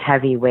lifting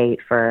heavy weight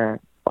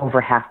for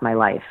over half my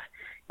life,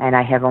 and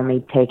I have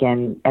only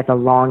taken, at the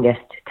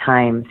longest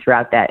time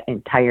throughout that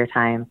entire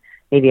time,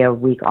 maybe a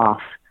week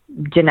off.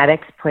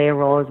 Genetics play a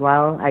role as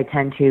well. I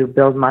tend to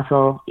build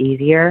muscle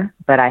easier,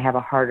 but I have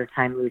a harder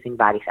time losing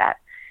body fat.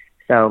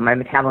 So my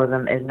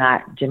metabolism is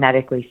not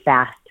genetically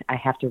fast. I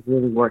have to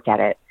really work at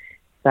it.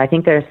 So I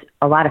think there's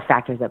a lot of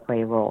factors that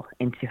play a role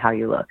into how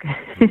you look.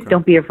 Okay.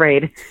 Don't be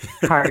afraid.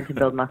 It's hard to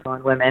build muscle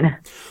in women.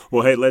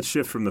 Well, hey, let's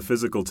shift from the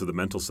physical to the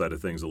mental side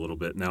of things a little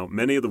bit. Now,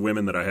 many of the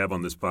women that I have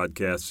on this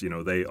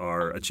podcast, they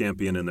are a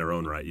champion in their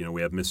own right.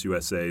 We have Miss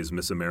USAs,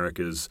 Miss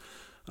Americas,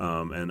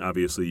 and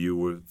obviously you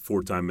were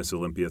 4-time Miss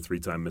Olympia,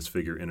 3-time Miss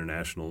Figure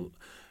International.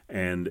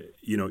 And,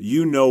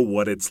 you know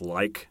what it's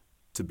like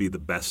to be the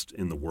best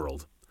in the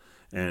world.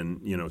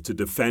 And, to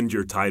defend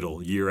your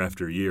title year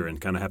after year and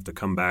kind of have to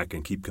come back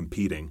and keep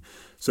competing.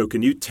 So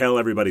can you tell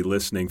everybody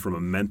listening from a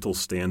mental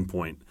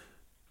standpoint,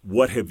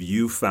 what have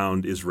you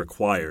found is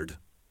required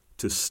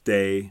to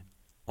stay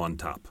on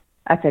top?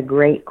 That's a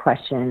great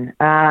question.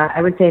 I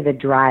would say the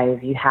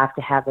drive. You have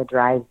to have the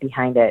drive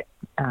behind it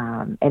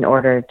in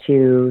order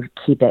to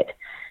keep it.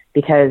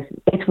 Because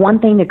it's one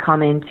thing to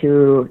come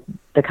into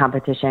the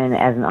competition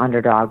as an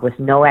underdog with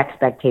no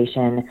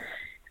expectation,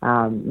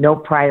 no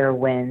prior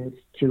wins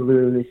to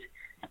lose,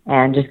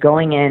 and just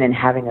going in and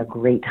having a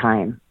great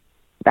time.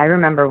 I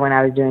remember when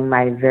I was doing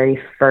my very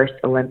first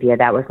Olympia,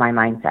 that was my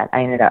mindset.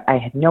 I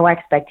had no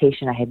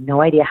expectation. I had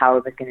no idea how I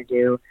was going to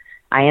do.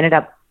 I ended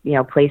up,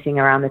 placing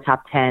around the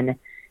top 10,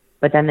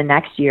 but then the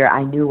next year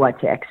I knew what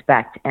to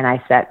expect, and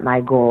I set my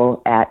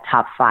goal at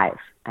top 5.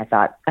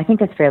 I think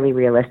that's fairly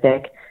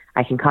realistic.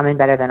 I can come in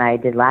better than I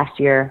did last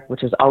year,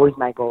 which was always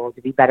my goal,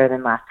 to be better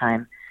than last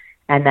time.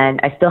 And then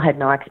I still had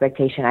no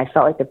expectation. I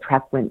felt like the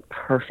prep went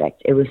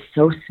perfect. It was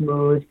so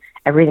smooth.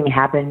 Everything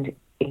happened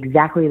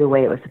exactly the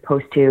way it was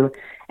supposed to.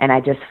 And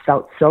I just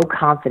felt so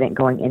confident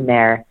going in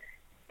there.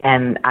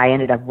 And I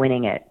ended up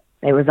winning it.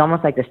 It was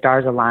almost like the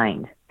stars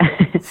aligned.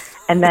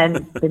 And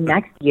then the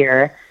next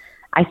year,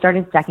 I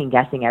started second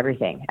guessing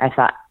everything. I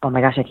thought, oh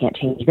my gosh, I can't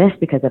change this,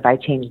 because if I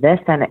change this,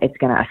 then it's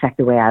going to affect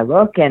the way I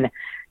look. And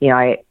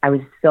I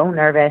was so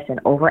nervous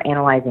and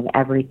overanalyzing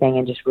everything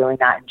and just really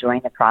not enjoying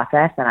the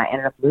process, and I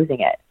ended up losing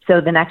it. So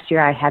the next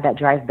year I had that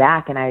drive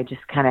back, and I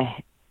just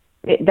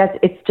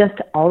it's just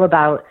all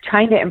about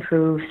trying to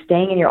improve,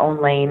 staying in your own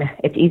lane.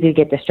 It's easy to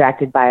get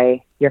distracted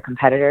by your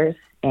competitors,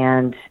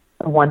 and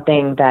one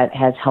thing that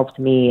has helped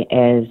me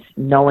is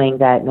knowing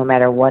that no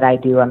matter what I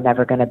do, I'm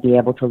never going to be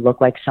able to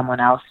look like someone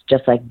else,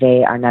 just like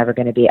they are never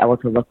going to be able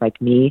to look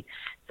like me.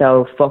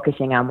 So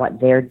focusing on what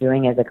they're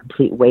doing is a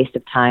complete waste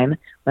of time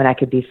when I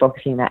could be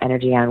focusing that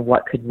energy on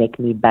what could make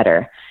me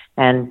better.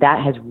 And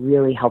that has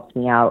really helped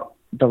me out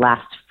the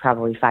last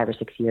probably 5 or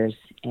 6 years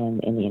in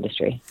the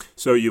industry.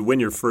 So you win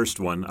your first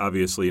one.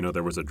 Obviously,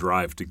 there was a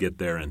drive to get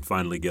there and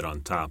finally get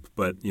on top.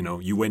 But,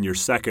 you win your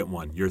second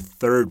one, your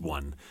third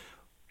one.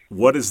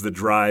 What is the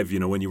drive,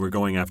 when you were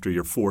going after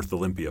your 4th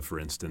Olympia, for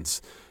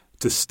instance,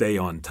 to stay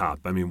on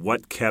top? I mean,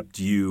 what kept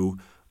you,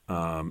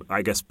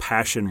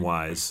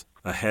 passion-wise,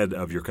 ahead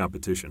of your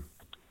competition?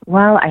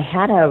 Well, I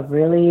had a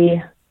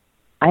really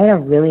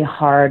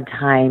hard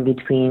time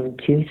between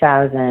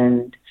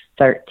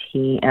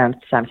 2013.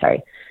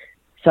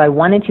 So I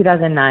won in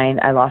 2009.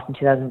 I lost in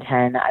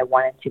 2010. I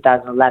won in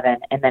 2011.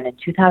 And then in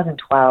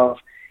 2012,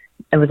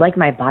 it was like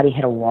my body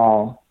hit a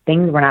wall.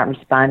 Things were not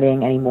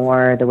responding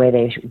anymore the way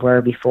they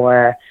were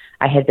before.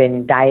 I had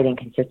been dieting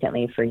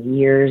consistently for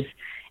years,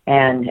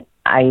 and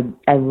I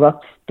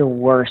looked the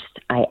worst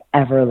I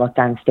ever looked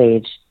on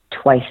stage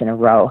twice in a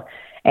row.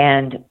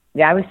 And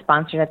yeah, I was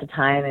sponsored at the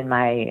time, and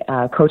my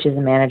coaches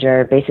and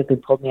manager basically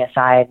pulled me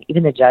aside.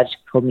 Even the judge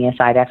pulled me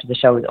aside after the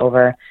show was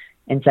over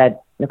and said,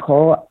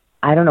 Nicole,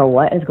 I don't know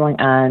what is going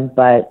on,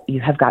 but you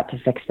have got to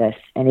fix this.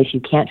 And if you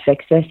can't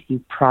fix this,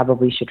 you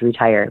probably should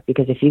retire,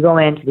 because if you go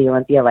into the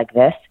Olympia like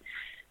this,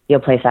 you'll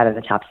place out of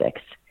the top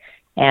 6.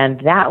 And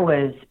that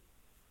was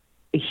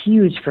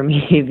huge for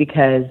me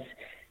because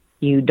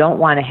you don't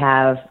want to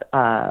have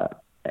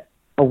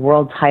a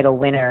world title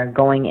winner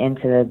going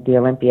into the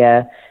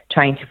Olympia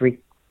trying to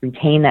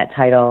retain that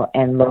title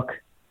and look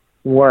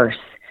worse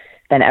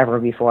than ever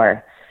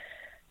before.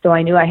 So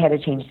I knew I had to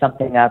change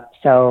something up.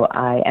 So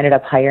I ended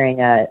up hiring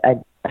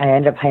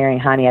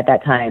Hani at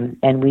that time,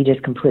 and we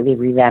just completely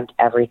revamped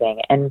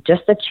everything. And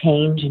just the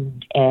change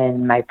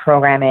in my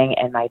programming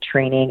and my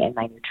training and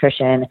my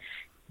nutrition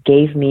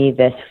gave me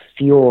this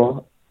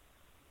fuel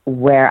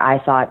where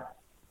I thought,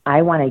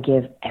 I want to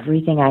give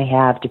everything I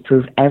have to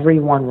prove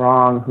everyone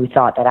wrong who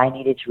thought that I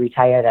needed to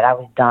retire, that I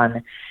was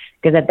done.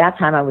 Because at that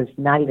time, I was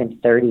not even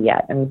 30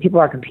 yet. I mean, people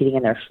are competing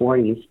in their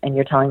 40s, and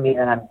you're telling me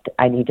that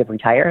I need to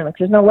retire? Like,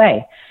 there's no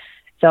way.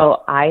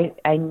 So I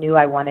knew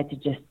I wanted to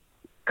just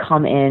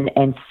come in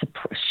and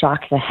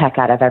shock the heck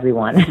out of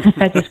everyone.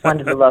 I just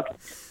wanted to look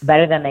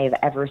better than they've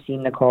ever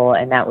seen Nicole,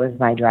 and that was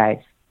my drive.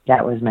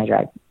 That was my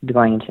drive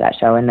going into that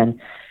show. And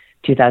then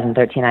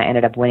 2013, I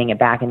ended up winning it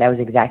back, and that was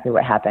exactly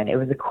what happened. It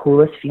was the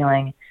coolest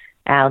feeling.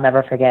 I'll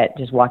never forget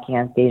just walking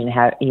on stage and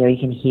how, you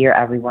can hear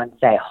everyone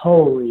say,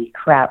 holy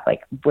crap,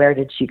 like, where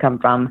did she come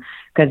from?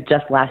 Because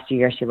just last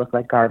year she looked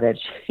like garbage,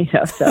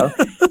 so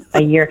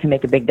a year can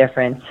make a big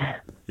difference.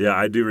 Yeah,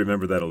 I do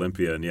remember that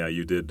Olympia, and yeah,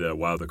 you did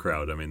wow the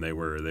crowd. I mean, they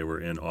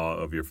were in awe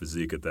of your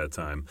physique at that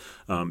time.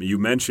 You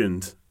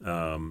mentioned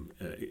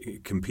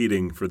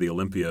competing for the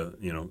Olympia,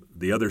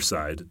 the other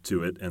side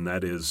to it, and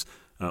that is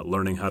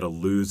learning how to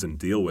lose and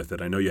deal with it.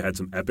 I know you had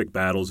some epic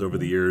battles over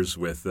the years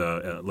with,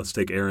 let's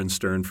take Aaron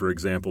Stern, for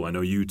example. I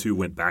know you two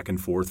went back and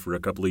forth for a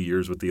couple of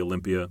years with the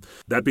Olympia.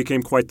 That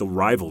became quite the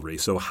rivalry.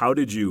 So how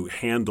did you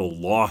handle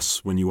loss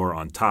when you are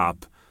on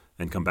top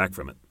and come back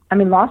from it? I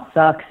mean, loss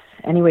sucks.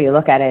 Any way you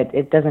look at it,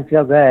 it doesn't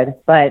feel good.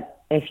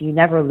 But if you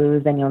never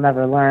lose, then you'll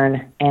never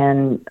learn.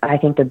 And I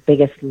think the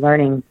biggest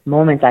learning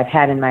moments I've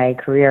had in my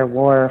career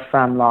were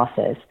from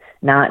losses,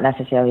 not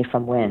necessarily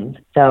from wins.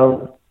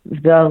 So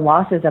the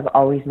losses have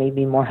always made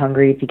me more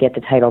hungry to get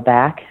the title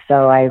back.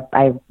 So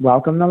I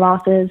welcome the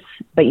losses.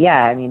 But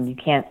yeah, I mean,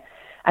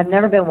 I've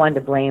never been one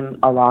to blame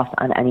a loss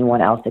on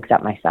anyone else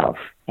except myself.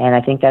 And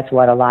I think that's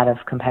what a lot of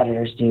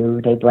competitors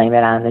do. They blame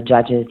it on the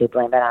judges. They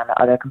blame it on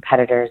the other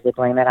competitors. They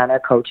blame it on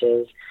their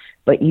coaches.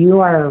 But you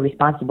are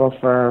responsible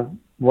for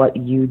what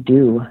you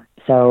do.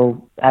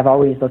 So I've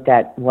always looked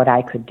at what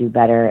I could do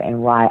better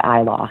and why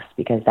I lost,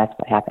 because that's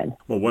what happened.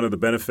 Well, one of the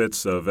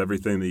benefits of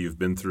everything that you've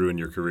been through in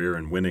your career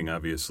and winning,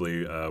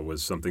 obviously,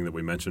 was something that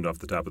we mentioned off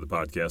the top of the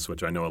podcast,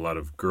 which I know a lot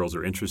of girls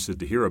are interested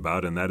to hear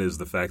about, and that is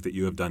the fact that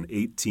you have done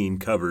 18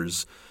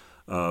 covers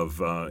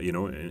of,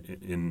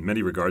 in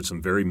many regards,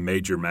 some very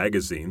major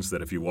magazines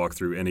that if you walk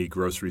through any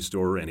grocery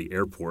store or any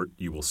airport,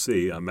 you will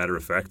see. A matter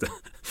of fact,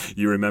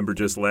 you remember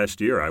just last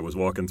year, I was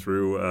walking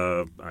through,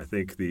 I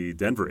think, the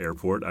Denver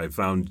airport. I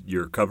found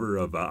your cover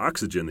of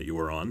Oxygen that you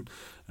were on,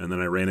 and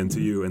then I ran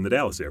into you in the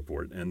Dallas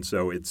airport. And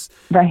so it's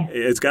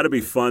got to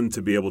be fun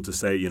to be able to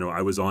say,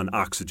 I was on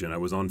Oxygen, I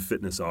was on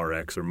Fitness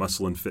RX or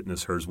Muscle and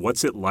Fitness Hers.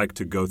 What's it like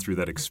to go through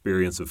that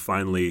experience of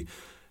finally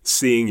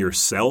seeing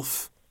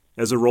yourself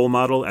as a role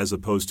model as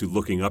opposed to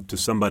looking up to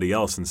somebody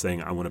else and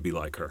saying, I want to be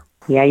like her?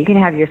 Yeah, you can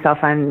have yourself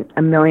on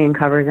a million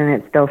covers and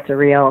it's still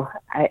surreal.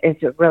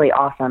 It's really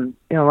awesome.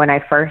 When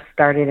I first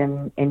started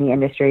in the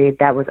industry,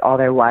 that was all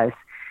there was.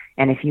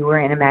 And if you were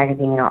in a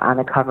magazine or on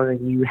the cover,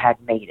 you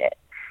had made it.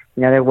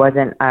 There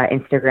wasn't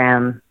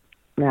Instagram,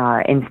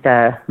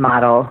 Insta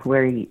model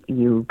where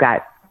you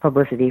got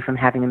publicity from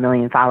having a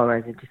million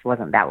followers. It just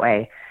wasn't that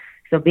way.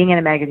 So being in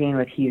a magazine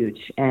was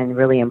huge and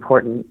really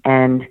important.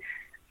 And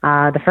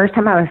the first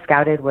time I was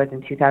scouted was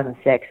in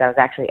 2006. I was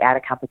actually at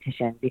a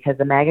competition because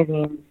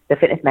the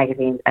fitness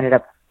magazines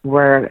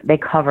they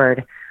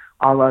covered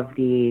all of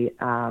the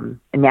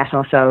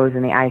national shows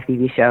and the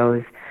IFBB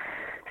shows.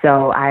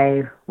 So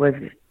I was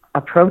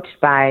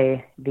approached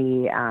by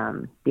the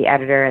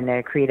editor and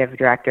the creative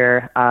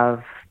director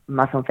of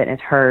Muscle and Fitness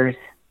Hers,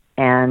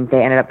 and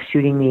they ended up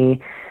shooting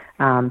me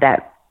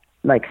that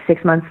like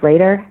 6 months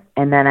later.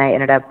 And then I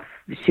ended up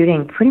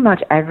shooting pretty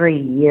much every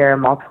year,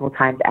 multiple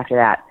times after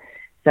that.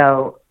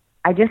 So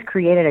I just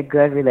created a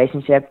good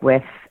relationship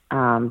with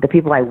the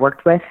people I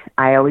worked with.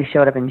 I always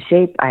showed up in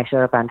shape. I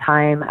showed up on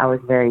time. I was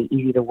very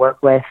easy to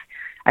work with.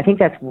 I think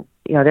that's,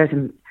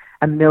 there's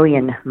a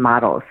million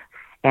models,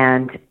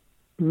 and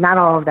not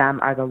all of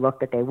them are the look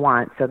that they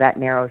want. So that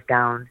narrows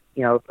down,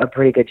 a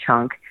pretty good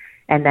chunk.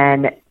 And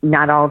then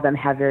not all of them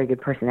have very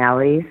good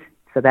personalities.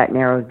 So that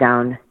narrows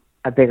down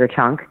a bigger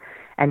chunk.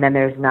 And then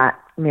there's not,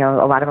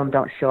 a lot of them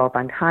don't show up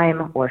on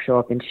time or show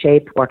up in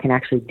shape or can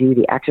actually do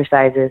the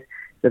exercises.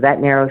 So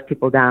that narrows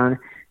people down.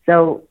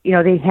 So,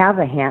 they have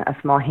a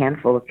small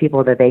handful of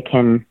people that they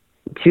can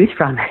choose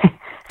from.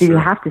 So you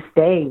have to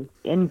stay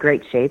in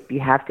great shape. You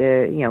have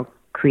to,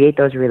 create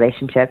those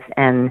relationships.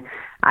 And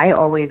I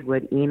always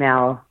would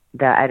email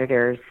the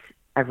editors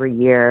every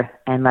year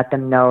and let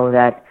them know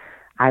that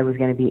I was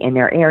going to be in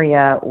their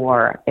area,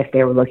 or if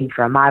they were looking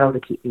for a model to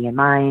keep me in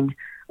mind,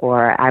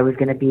 or I was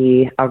going to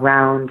be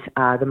around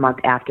the month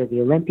after the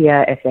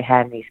Olympia if they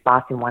had any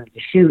spots and wanted to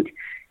shoot.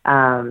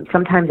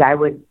 Sometimes I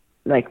would,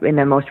 like in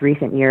the most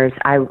recent years,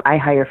 I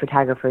hire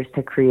photographers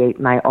to create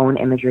my own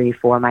imagery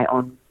for my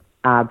own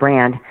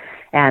brand.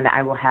 And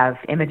I will have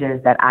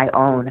images that I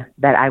own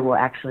that I will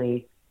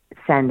actually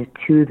send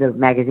to the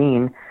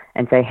magazine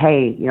and say,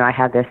 hey, I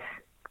have this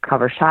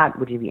cover shot.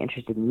 Would you be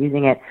interested in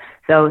using it?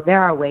 So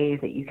there are ways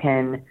that you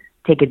can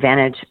take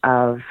advantage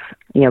of,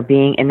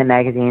 being in the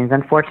magazines.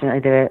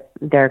 Unfortunately,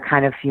 they're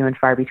kind of few and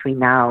far between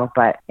now,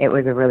 but it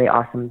was a really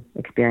awesome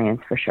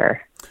experience for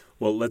sure.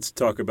 Well, let's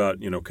talk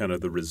about, kind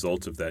of the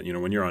result of that.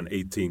 When you're on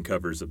 18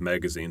 covers of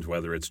magazines,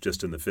 whether it's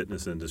just in the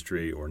fitness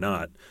industry or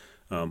not,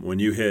 when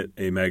you hit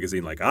a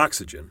magazine like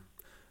Oxygen,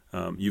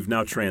 you've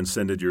now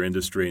transcended your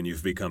industry and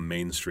you've become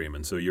mainstream.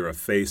 And so you're a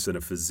face and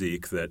a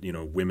physique that,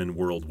 women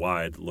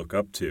worldwide look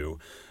up to.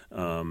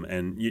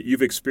 And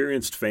you've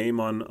experienced fame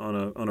on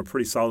a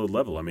pretty solid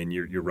level. I mean,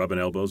 you're rubbing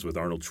elbows with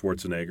Arnold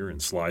Schwarzenegger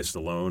and Sly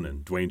Stallone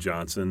and Dwayne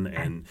Johnson.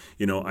 And,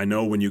 I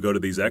know when you go to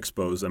these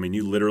expos, I mean,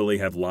 you literally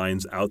have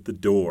lines out the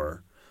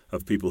door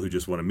of people who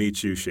just want to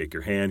meet you, shake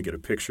your hand, get a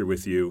picture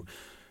with you.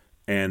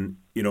 And,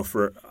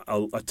 for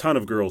a ton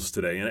of girls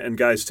today, and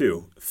guys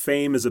too,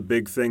 fame is a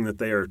big thing that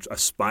they are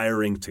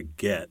aspiring to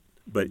get.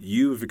 But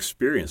you've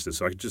experienced it.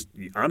 So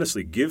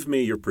honestly, give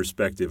me your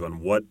perspective on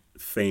what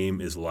fame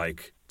is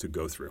like to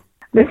go through.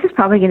 This is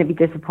probably going to be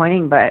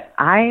disappointing, but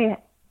I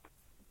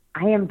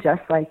am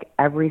just like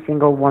every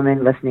single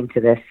woman listening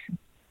to this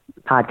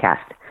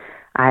podcast.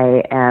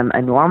 I am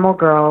a normal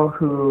girl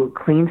who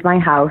cleans my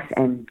house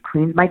and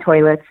cleans my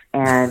toilets,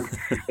 and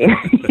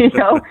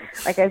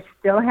I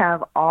still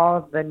have all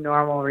of the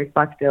normal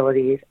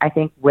responsibilities. I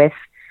think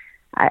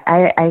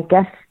I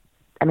guess,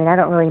 I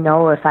don't really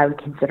know if I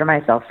would consider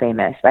myself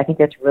famous. I think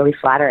that's really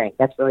flattering.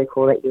 That's really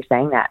cool that you're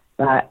saying that.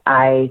 But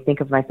I think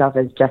of myself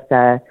as just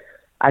a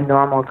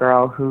normal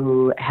girl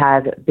who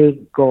had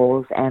big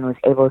goals and was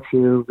able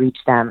to reach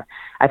them.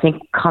 I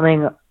think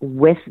coming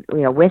with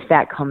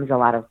that comes a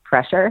lot of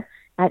pressure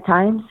at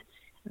times,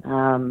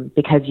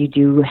 because you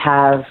do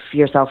have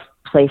yourself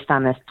placed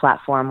on this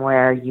platform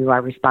where you are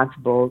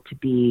responsible to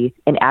be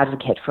an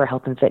advocate for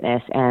health and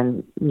fitness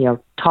and,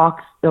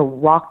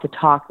 walk the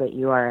talk that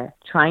you are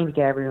trying to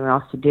get everyone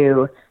else to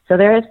do. So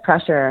there is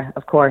pressure,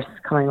 of course,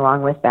 coming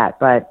along with that,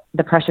 but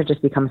the pressure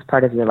just becomes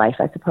part of your life,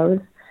 I suppose,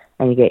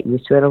 and you get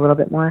used to it a little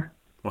bit more.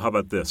 Well, how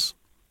about this?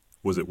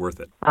 Was it worth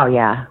it? Oh,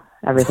 yeah.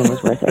 Everything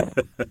was worth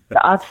it.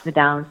 The ups, the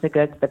downs, the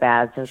goods, the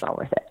bads, it was all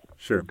worth it.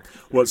 Sure.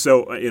 Well,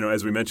 so,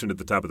 as we mentioned at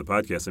the top of the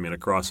podcast,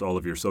 across all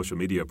of your social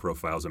media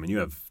profiles, you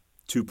have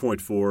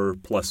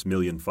 2.4 plus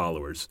million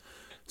followers.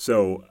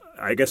 So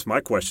I guess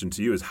my question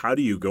to you is, how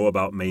do you go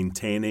about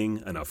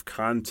maintaining enough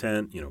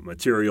content,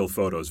 material,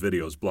 photos,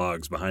 videos,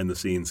 blogs,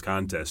 behind-the-scenes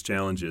contests,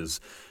 challenges,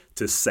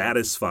 to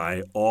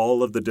satisfy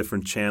all of the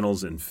different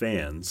channels and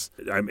fans?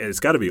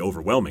 It's got to be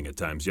overwhelming at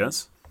times,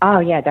 yes? Oh,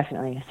 yeah,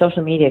 definitely.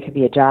 Social media could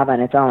be a job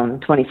on its own,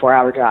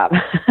 24-hour job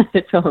on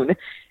its own.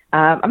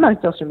 I'm on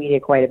social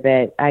media quite a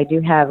bit. I do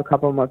have a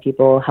couple more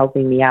people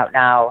helping me out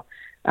now,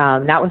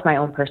 not with my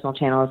own personal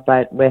channels,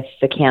 but with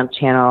the camp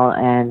channel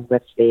and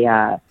with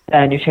the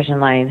Nutrition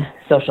Line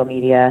social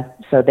media.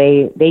 So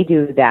they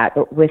do that.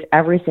 But with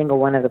every single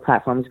one of the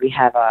platforms, we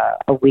have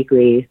a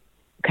weekly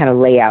kind of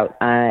layout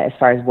as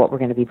far as what we're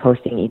going to be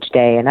posting each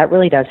day. And that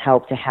really does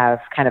help to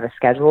have kind of a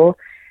schedule.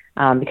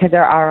 Because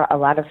there are a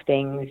lot of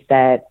things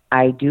that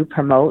I do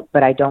promote,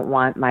 but I don't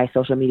want my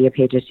social media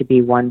pages to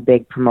be one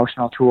big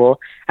promotional tool.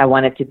 I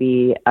want it to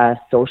be a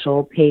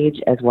social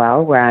page as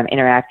well, where I'm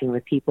interacting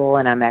with people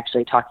and I'm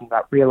actually talking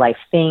about real life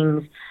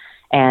things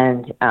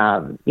and,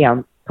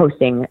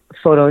 posting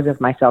photos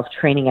of myself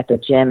training at the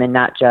gym and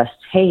not just,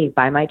 hey,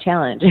 buy my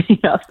challenge.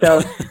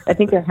 So I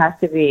think there has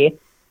to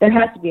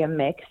be a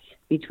mix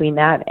between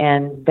that.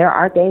 And there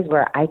are days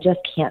where I just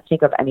can't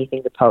think of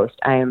anything to post.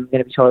 I am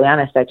going to be totally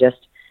honest. I just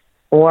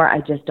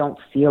don't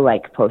feel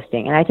like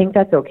posting. And I think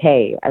that's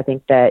okay. I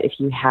think that if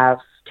you have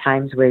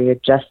times where you're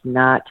just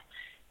not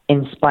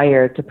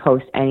inspired to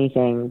post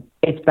anything,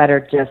 it's better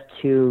just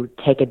to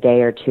take a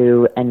day or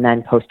two and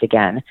then post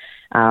again.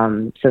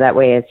 So that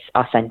way it's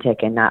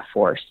authentic and not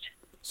forced.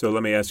 So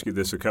let me ask you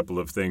this, a couple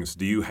of things.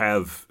 Do you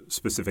have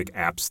specific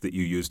apps that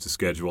you use to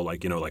schedule,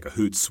 like a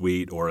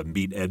Hootsuite or a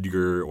Meet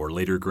Edgar or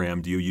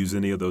Latergram? Do you use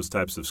any of those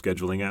types of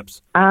scheduling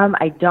apps?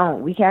 I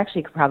don't. We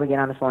could probably get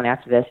on the phone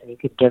after this and you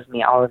could give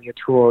me all of your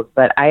tools,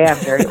 but I am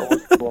very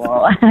old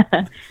school.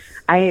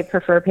 I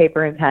prefer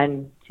paper and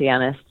pen, to be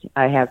honest.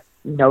 I have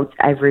notes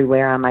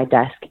everywhere on my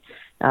desk.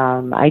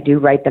 I do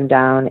write them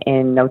down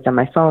in notes on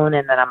my phone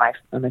and then on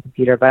my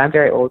computer, but I'm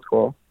very old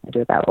school. I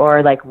do that.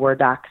 Or like Word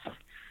docs.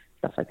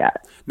 stuff like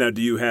that. Now,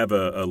 do you have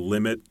a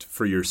limit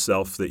for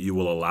yourself that you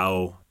will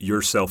allow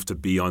yourself to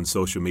be on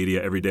social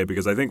media every day?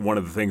 Because I think one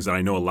of the things that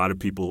I know a lot of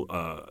people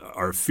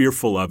are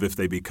fearful of if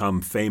they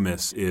become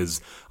famous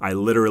is I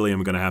literally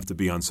am going to have to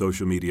be on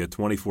social media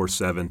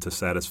 24/7 to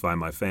satisfy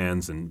my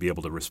fans and be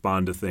able to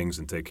respond to things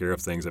and take care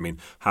of things. I mean,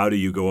 how do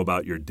you go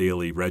about your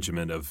daily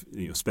regimen of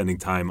spending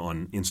time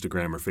on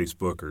Instagram or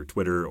Facebook or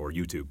Twitter or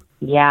YouTube?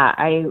 Yeah,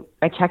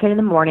 I check it in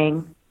the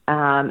morning,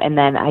 and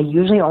then I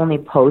usually only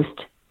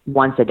post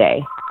once a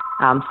day.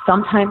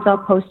 Sometimes I'll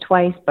post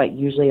twice, but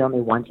usually only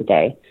once a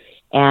day.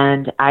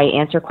 And I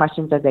answer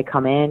questions as they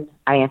come in.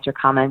 I answer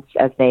comments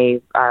as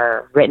they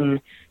are written.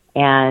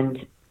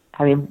 And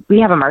I mean, we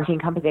have a marketing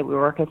company that we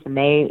work with, and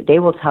they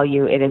will tell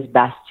you it is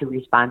best to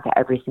respond to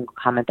every single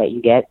comment that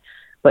you get.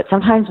 But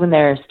sometimes when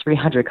there's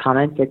 300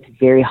 comments, it's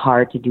very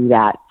hard to do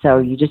that. So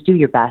you just do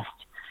your best.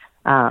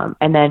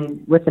 And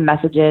then with the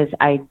messages,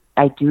 I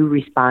do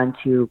respond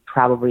to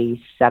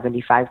probably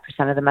 75%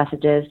 of the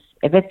messages.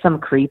 If it's some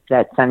creep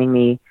that's sending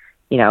me,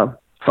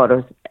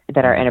 photos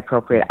that are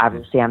inappropriate,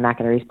 obviously I'm not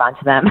going to respond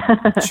to them.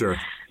 Sure.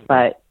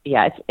 But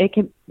yeah, it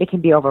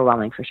can be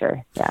overwhelming for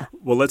sure. Yeah.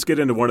 Well, let's get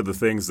into one of the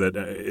things that,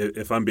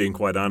 if I'm being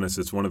quite honest,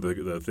 it's one of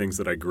the things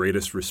that I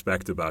greatest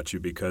respect about you,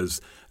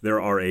 because there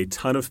are a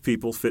ton of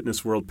people,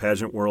 fitness world,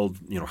 pageant world,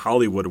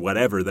 Hollywood,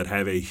 whatever, that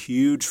have a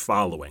huge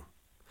following,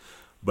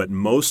 but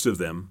most of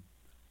them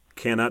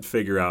cannot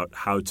figure out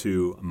how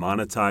to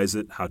monetize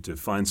it, how to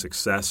find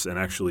success and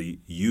actually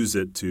use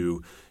it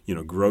to,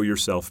 grow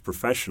yourself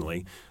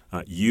professionally.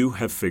 You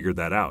have figured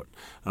that out.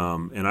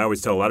 And I always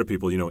tell a lot of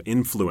people,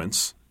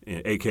 influence,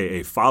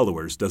 AKA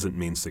followers, doesn't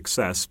mean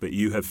success, but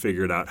you have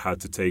figured out how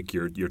to take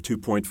your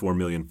 2.4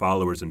 million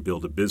followers and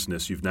build a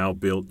business. You've now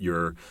built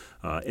your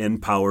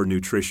N-Power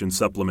nutrition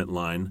supplement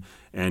line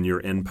and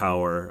your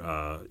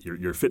N-Power,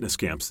 your fitness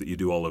camps that you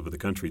do all over the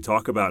country.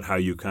 Talk about how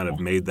you kind of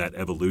made that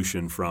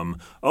evolution from,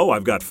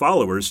 I've got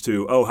followers,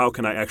 to, how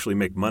can I actually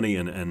make money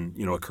and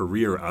a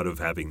career out of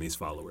having these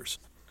followers?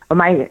 Well,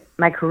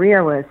 my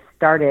career was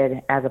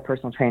started as a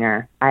personal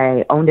trainer.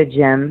 I owned a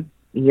gym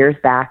years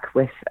back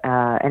with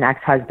an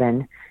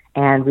ex-husband,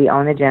 and we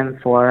owned the gym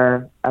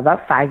for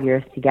about 5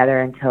 years together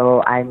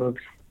until I moved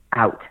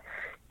out.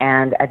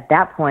 And at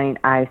that point,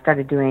 I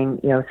started doing,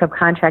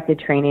 subcontracted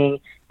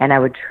training, and I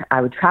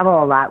would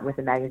travel a lot with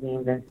the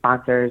magazines and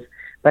sponsors.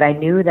 But I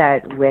knew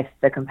that with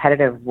the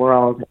competitive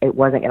world, it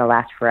wasn't going to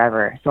last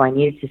forever. So I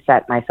needed to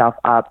set myself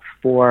up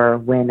for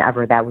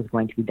whenever that was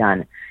going to be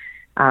done.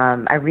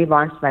 I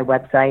relaunched my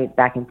website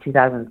back in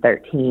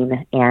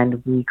 2013,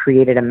 and we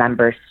created a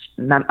members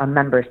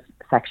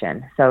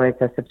section. So it's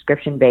a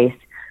subscription base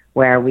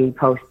where we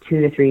post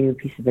 2 to 3 new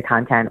pieces of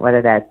content,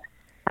 whether that's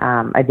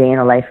a day in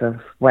the life of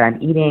what I'm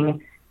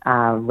eating,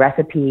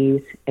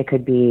 recipes. It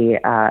could be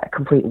a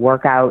complete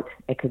workout.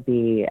 It could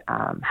be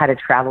how to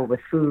travel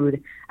with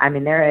food. I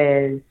mean,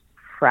 there is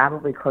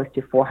probably close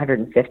to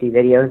 450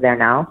 videos there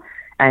now,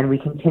 and we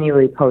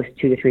continually post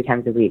 2 to 3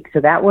 times a week.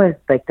 So that was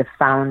like the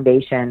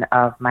foundation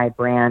of my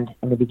brand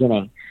in the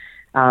beginning.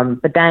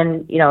 But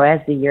then,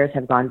 as the years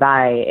have gone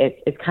by,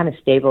 it's kind of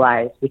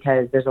stabilized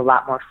because there's a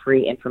lot more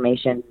free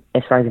information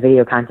as far as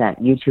video content.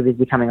 YouTube is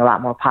becoming a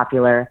lot more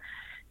popular.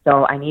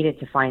 So I needed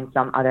to find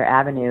some other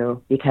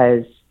avenue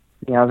because,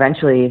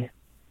 eventually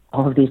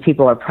all of these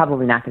people are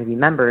probably not going to be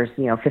members,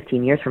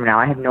 15 years from now.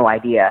 I have no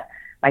idea.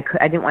 I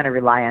didn't want to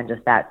rely on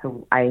just that.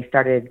 So I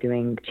started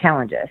doing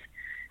challenges.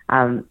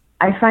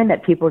 I find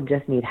that people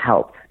just need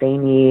help. They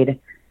need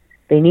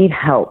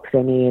help.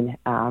 They need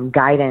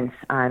guidance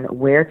on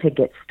where to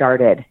get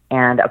started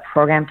and a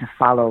program to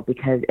follow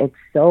because it's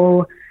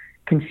so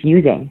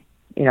confusing.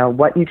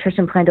 What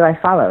nutrition plan do I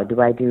follow?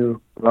 Do I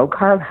do low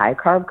carb, high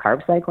carb,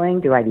 carb cycling?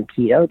 Do I do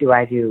keto? Do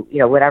I do,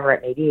 whatever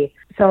it may be?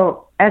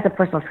 So as a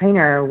personal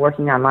trainer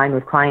working online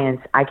with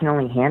clients, I can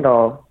only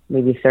handle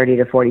maybe 30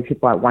 to 40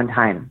 people at one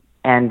time.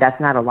 And that's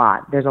not a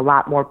lot. There's a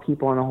lot more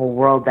people in the whole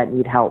world that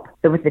need help.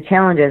 So with the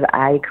challenges,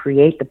 I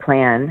create the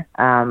plan.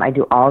 I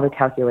do all the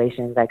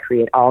calculations. I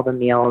create all the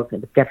meals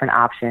and the different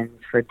options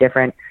for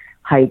different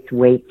heights,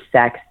 weights,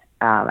 sex.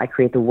 I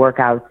create the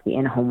workouts, the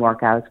in-home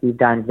workouts. We've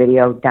done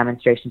video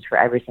demonstrations for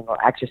every single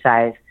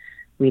exercise.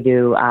 We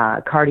do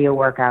cardio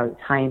workouts,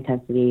 high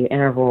intensity,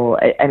 interval.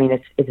 I mean,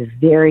 it's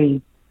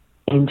very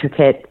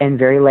intricate and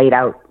very laid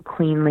out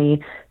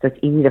cleanly, so it's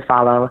easy to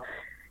follow.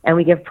 And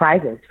we give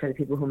prizes for the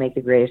people who make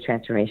the greatest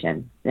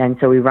transformation. And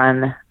so we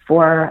run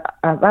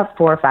about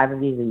 4 or 5 of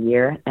these a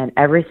year, and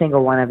every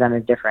single one of them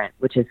is different,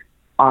 which is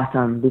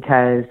awesome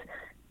because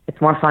it's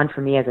more fun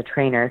for me as a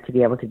trainer to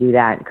be able to do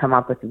that and come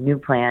up with new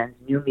plans,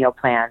 new meal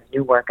plans,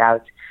 new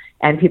workouts.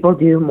 And people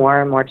do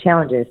more and more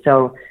challenges.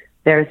 So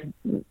there's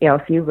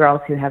a few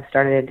girls who have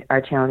started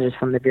our challenges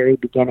from the very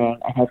beginning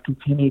and have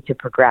continued to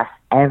progress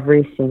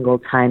every single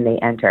time they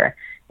enter.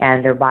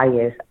 And their body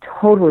is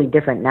totally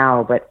different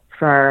now, but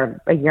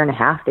for a year and a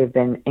half, they've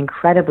been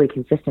incredibly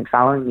consistent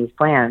following these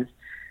plans.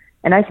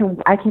 And I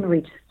can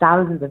reach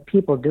thousands of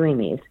people doing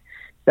these.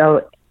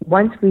 So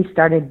once we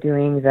started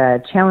doing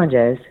the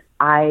challenges,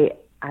 I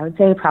would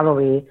say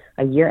probably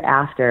a year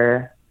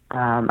after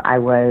I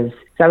was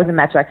a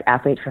Metro-X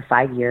athlete for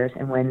 5 years,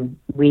 and when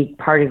we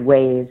parted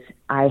ways,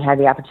 I had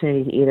the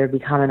opportunity to either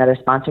become another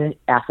sponsored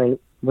athlete,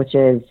 which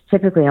is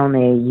typically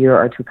only a year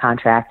or two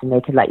contract, and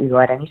they could let you go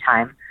at any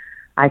time.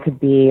 I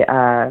could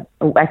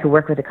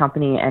work with a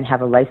company and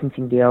have a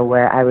licensing deal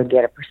where I would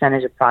get a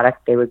percentage of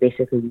product. They would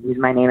basically use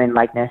my name and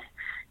likeness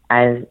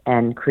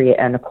and create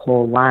a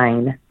Nicole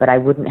line, but I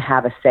wouldn't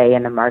have a say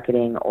in the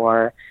marketing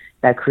or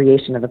the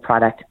creation of the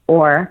product.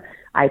 Or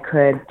I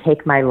could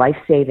take my life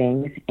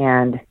savings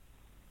and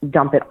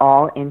dump it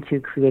all into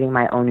creating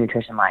my own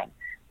nutrition line,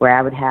 where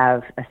I would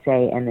have a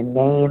say in the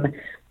name,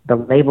 the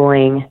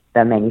labeling,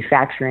 the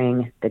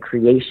manufacturing, the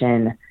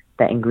creation,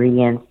 the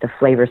ingredients, the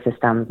flavor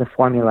systems, the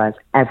formulas,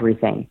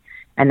 everything.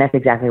 And that's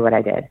exactly what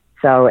I did.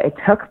 So it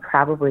took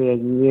probably a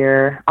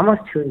year,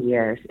 almost 2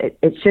 years.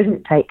 It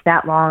shouldn't take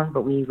that long,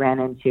 but we ran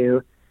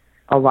into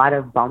a lot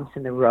of bumps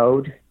in the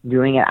road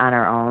doing it on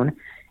our own.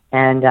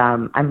 And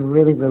I'm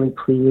really, really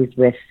pleased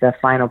with the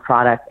final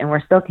product, and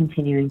we're still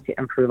continuing to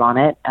improve on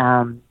it.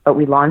 But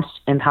we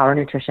launched Empower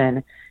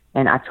Nutrition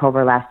in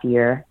October last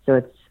year, so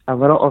it's a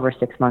little over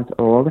 6 months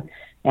old,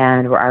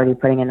 and we're already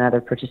putting in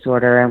another purchase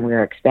order, and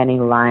we're expanding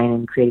the line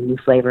and creating new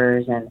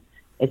flavors, and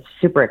it's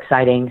super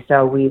exciting.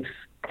 So we've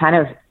kind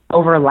of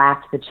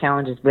overlapped the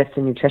challenges with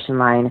the nutrition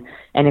line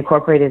and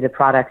incorporated the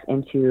products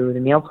into the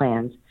meal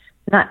plans.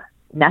 It's not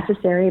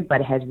necessary,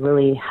 but it has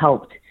really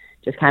helped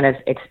just kind of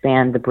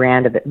expand the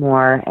brand a bit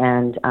more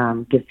and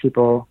give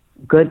people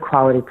good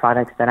quality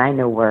products that I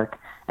know work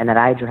and that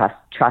I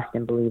trust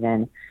and believe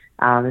in.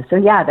 So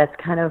yeah, that's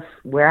kind of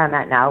where I'm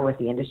at now with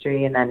the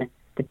industry. And then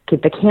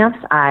the camps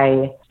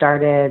I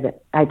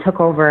took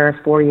over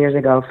 4 years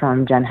ago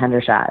from Jen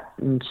Hendershot.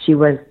 And she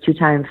was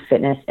 2-time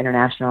Fitness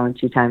International and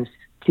two-time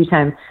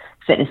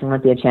Fitness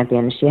Olympia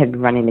champion. She had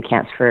been running the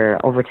camps for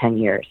over 10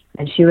 years.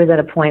 And she was at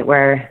a point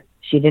where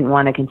she didn't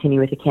want to continue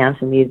with the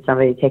camps and needed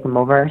somebody to take them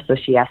over. So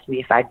she asked me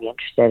if I'd be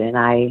interested, and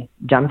I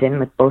jumped in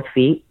with both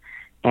feet,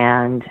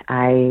 and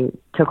I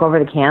took over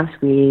the camps.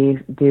 We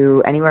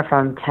do anywhere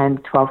from 10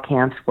 to 12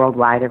 camps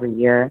worldwide every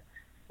year.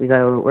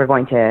 We're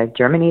going to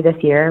Germany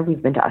this year.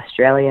 We've been to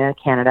Australia,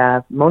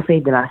 Canada, mostly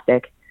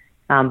domestic,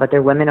 but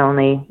they're women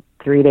only,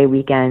 3-day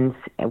weekends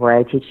where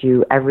I teach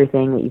you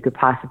everything that you could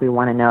possibly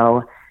want to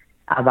know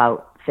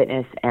about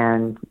fitness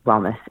and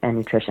wellness and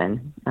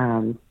nutrition.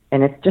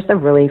 And it's just a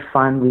really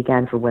fun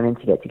weekend for women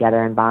to get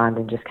together and bond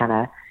and just kind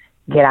of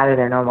get out of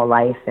their normal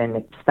life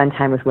and spend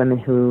time with women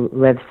who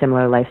live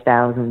similar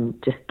lifestyles and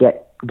just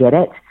get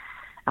it.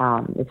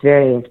 It's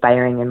very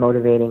inspiring and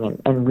motivating,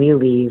 and we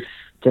leave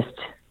just,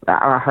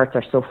 our hearts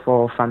are so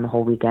full from the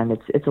whole weekend.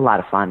 It's a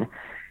lot of fun.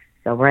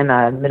 So we're in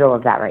the middle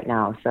of that right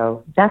now.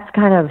 So that's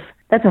a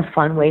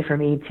fun way for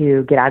me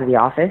to get out of the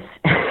office.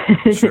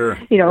 Sure.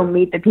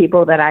 Meet the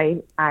people that I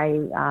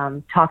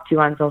talk to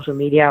on social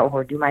media,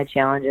 or do my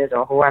challenges,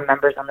 or who are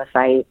members on the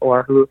site,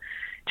 or who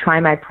try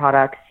my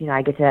products.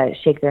 I get to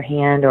shake their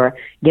hand or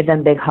give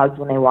them big hugs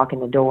when they walk in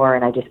the door,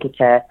 and I just get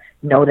to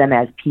know them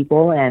as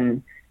people.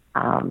 And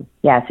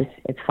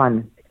it's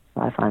fun. A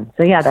lot of fun.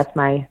 So yeah, that's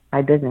my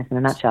business in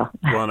a nutshell.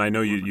 Well, and I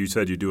know you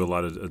said you do a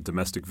lot of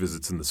domestic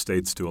visits in the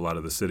States to a lot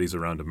of the cities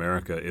around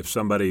America. If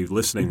somebody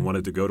listening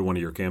wanted to go to one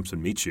of your camps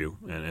and meet you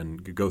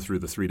and go through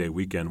the 3-day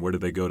weekend, where do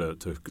they go to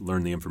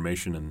learn the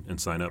information and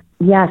sign up?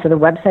 Yeah, so the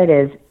website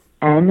is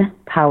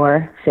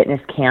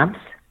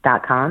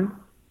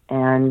npowerfitnesscamps.com,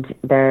 and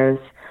there's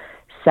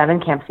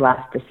 7 camps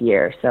left this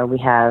year. So we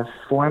have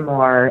 4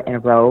 more in a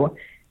row,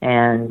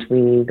 and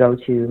we go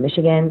to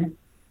Michigan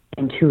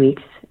in 2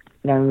 weeks.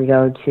 Then we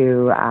go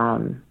to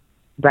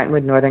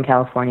Brentwood, Northern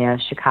California,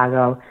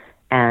 Chicago,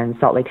 and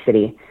Salt Lake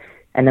City.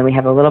 And then we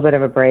have a little bit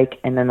of a break,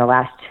 and then the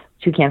last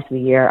 2 camps of the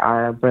year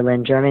are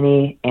Berlin,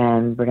 Germany,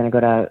 and we're going to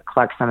go to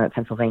Clark Summit,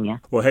 Pennsylvania.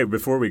 Well, hey,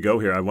 before we go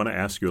here, I want to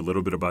ask you a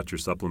little bit about your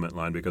supplement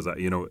line, because,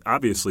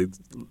 obviously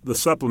the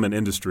supplement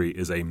industry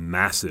is a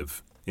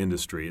massive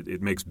industry.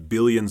 It makes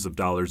billions of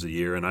dollars a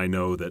year, and I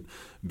know that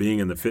being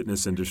in the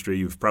fitness industry,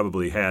 you've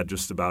probably had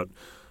just about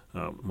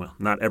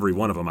not every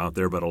one of them out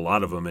there, but a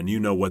lot of them, and you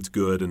know what's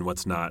good and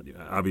what's not.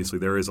 Obviously,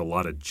 there is a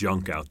lot of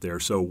junk out there.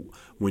 So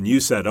when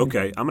you said,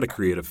 okay, I'm going to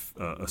create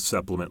a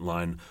supplement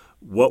line,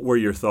 what were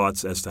your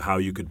thoughts as to how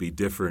you could be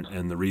different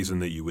and the reason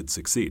that you would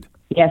succeed?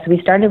 Yeah, so we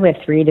started with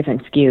 3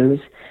 different SKUs,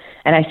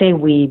 and I say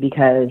we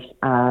because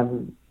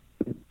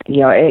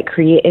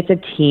it's a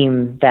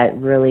team that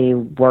really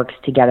works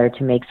together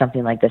to make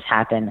something like this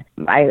happen.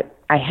 I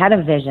had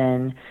a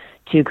vision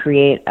to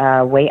create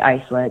a whey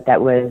isolate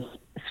that was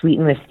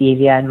sweetened with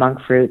stevia and monk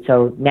fruit,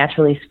 so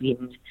naturally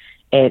sweetened.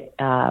 It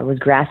was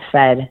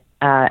grass-fed.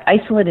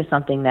 Isolate is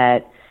something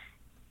that,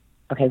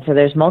 so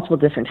there's multiple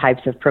different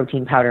types of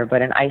protein powder,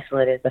 but an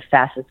isolate is the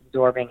fastest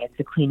absorbing. It's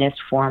the cleanest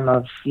form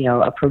of,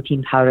 a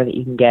protein powder that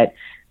you can get.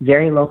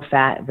 Very low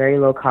fat, very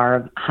low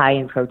carb, high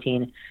in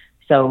protein.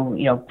 So,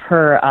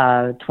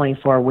 per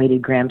 24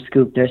 weighted gram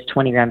scoop, there's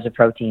 20 grams of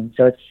protein.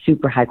 So it's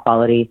super high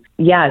quality.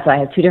 Yeah, so I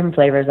have 2 different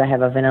flavors. I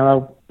have a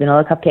vanilla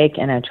cupcake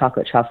and a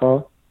chocolate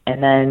truffle.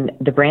 And then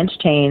the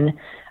branched chain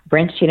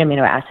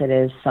amino acid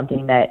is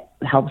something that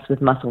helps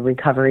with muscle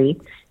recovery.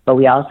 but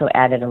we also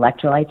added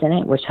electrolytes in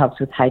it, which helps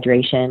with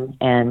hydration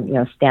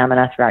and,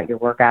 stamina throughout your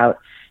workout.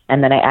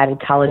 And then I added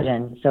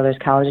collagen. So there's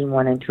collagen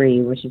 1 and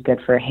 3, which is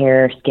good for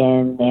hair,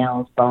 skin,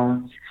 nails,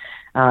 bones.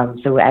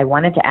 So I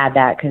wanted to add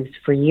that because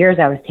for years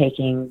I was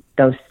taking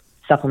those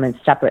supplements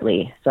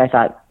separately. So I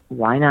thought,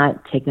 why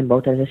not take them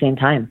both at the same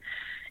time?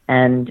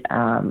 And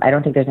I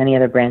don't think there's any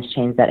other branch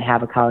chains that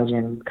have a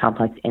collagen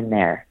complex in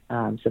there.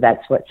 So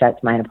that's what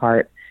sets mine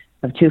apart.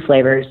 Of 2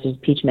 flavors, there's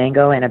peach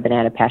mango and a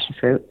banana passion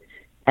fruit.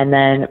 And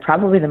then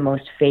probably the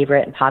most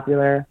favorite and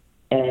popular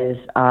is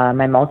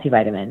my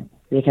multivitamin,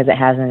 because it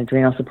has an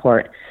adrenal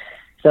support.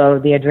 So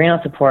the adrenal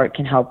support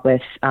can help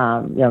with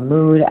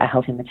mood, a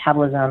healthy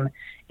metabolism.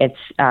 It's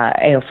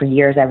for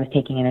years I was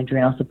taking an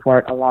adrenal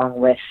support along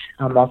with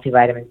a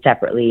multivitamin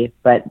separately,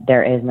 but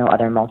there is no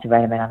other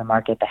multivitamin on the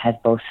market that has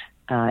both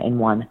in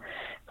one.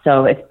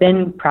 So it's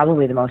been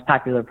probably the most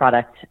popular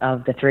product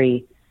of the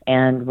 3,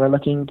 and we're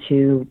looking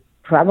to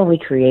probably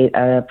create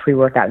a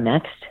pre-workout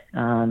next,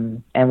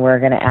 and we're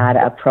going to add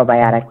a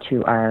probiotic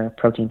to our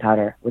protein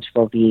powder, which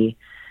will be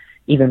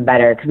even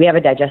better because we have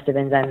a digestive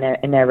enzyme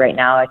in there right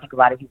now. I think a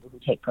lot of people who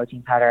take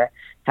protein powder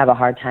have a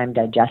hard time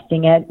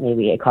digesting it.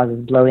 Maybe it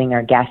causes bloating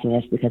or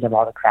gassiness because of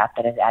all the crap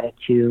that is added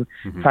to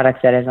products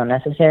that is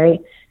unnecessary.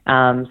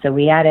 So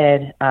we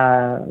added,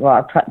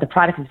 the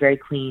product is very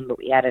clean, but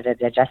we added a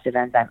digestive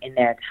enzyme in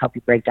there to help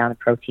you break down the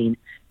protein.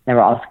 Then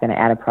we're also going to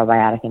add a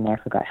probiotic in there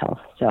for gut health.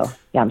 So,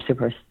 yeah, I'm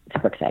super,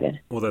 super excited.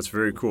 Well, that's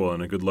very cool,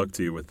 and a good luck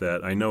to you with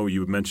that. I know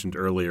you mentioned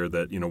earlier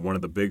that, one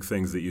of the big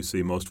things that you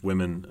see most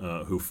women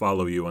who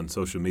follow you on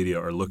social media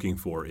are looking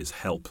for is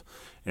help.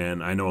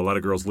 And I know a lot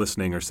of girls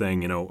listening are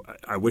saying,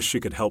 I wish she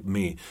could help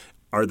me.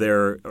 Are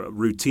there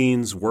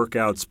routines,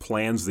 workouts,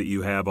 plans that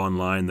you have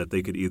online that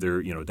they could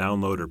either,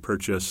 download or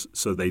purchase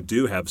so they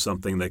do have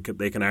something that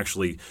they can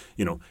actually,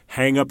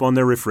 hang up on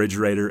their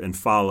refrigerator and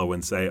follow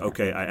and say,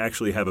 okay, I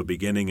actually have a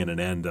beginning and an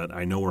end.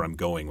 I know where I'm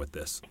going with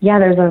this. Yeah,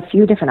 there's a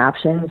few different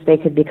options. They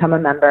could become a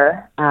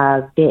member.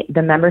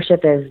 The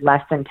membership is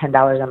less than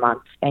 $10 a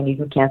month, and you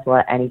can cancel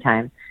at any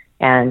time.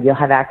 And you'll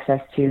have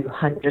access to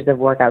hundreds of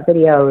workout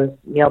videos,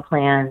 meal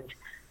plans.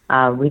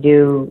 We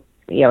do,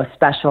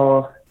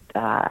 special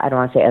I don't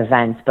want to say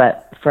events,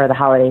 but for the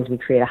holidays, we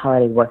create a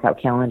holiday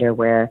workout calendar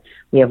where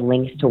we have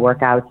links to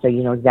workouts so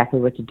you know exactly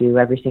what to do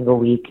every single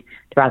week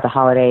throughout the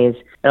holidays.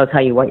 It'll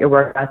tell you what your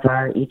workouts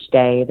are each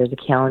day. There's a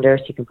calendar,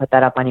 so you can put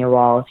that up on your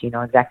wall so you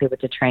know exactly what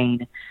to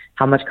train,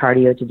 how much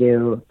cardio to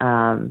do.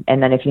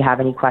 And then if you have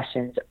any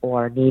questions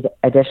or need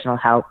additional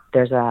help,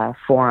 there's a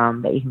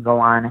forum that you can go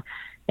on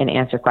and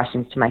answer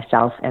questions to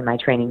myself and my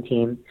training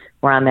team.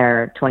 We're on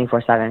there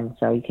 24/7,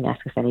 so you can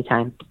ask us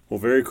anytime. Well,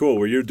 very cool.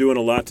 Well, you're doing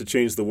a lot to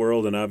change the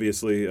world, and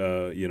obviously,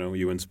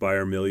 you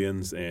inspire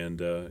millions,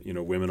 and,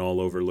 women all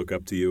over look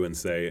up to you and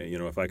say,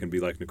 if I can be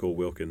like Nicole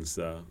Wilkins,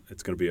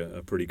 it's going to be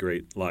a pretty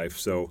great life.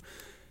 So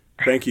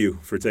thank you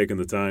for taking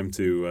the time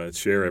to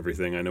share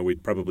everything. I know we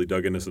probably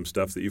dug into some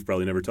stuff that you've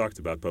probably never talked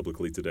about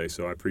publicly today,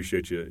 so I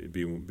appreciate you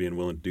being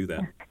willing to do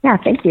that. Yeah,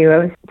 thank you.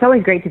 It's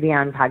always great to be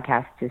on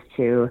podcasts just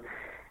to,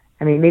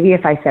 maybe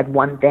if I said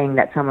one thing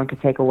that someone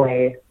could take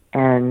away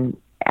and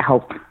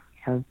help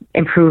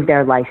improve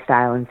their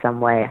lifestyle in some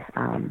way,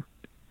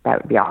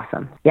 that would be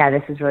awesome. Yeah,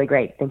 this is really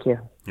great. Thank you.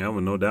 Yeah,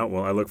 well, no doubt.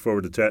 Well, I look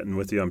forward to chatting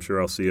with you. I'm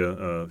sure I'll see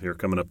you here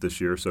coming up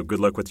this year. So good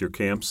luck with your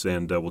camps,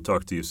 and we'll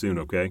talk to you soon,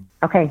 okay?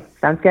 Okay,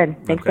 sounds good.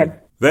 Thanks, okay. Ted.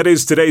 That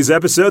is today's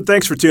episode.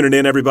 Thanks for tuning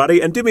in,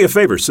 everybody. And do me a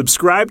favor,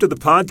 subscribe to the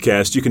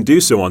podcast. You can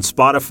do so on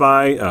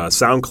Spotify,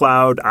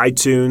 SoundCloud,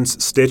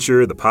 iTunes,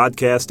 Stitcher, the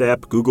podcast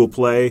app, Google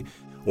Play,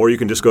 or you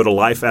can just go to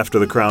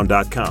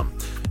lifeafterthecrown.com.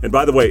 And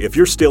by the way, if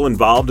you're still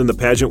involved in the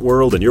pageant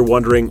world and you're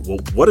wondering, well,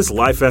 what is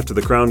Life After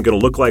the Crown going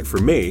to look like for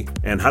me,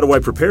 and how do I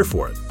prepare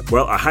for it?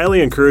 Well, I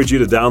highly encourage you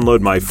to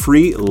download my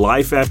free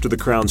Life After the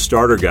Crown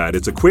starter guide.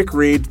 It's a quick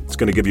read. It's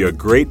going to give you a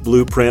great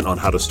blueprint on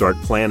how to start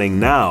planning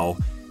now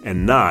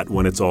and not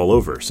when it's all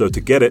over. So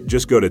to get it,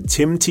 just go to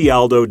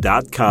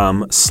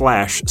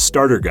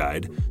timtialdo.com/starter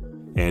guide,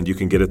 and you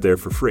can get it there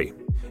for free.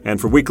 And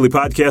for weekly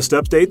podcast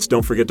updates,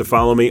 don't forget to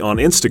follow me on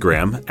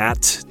Instagram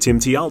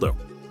 @TimTialdo.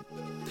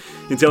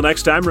 Until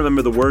next time,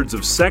 remember the words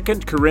of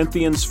 2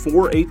 Corinthians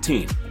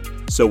 4:18.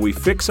 So we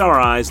fix our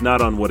eyes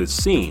not on what is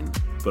seen,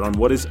 but on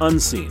what is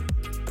unseen.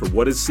 For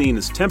what is seen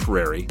is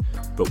temporary,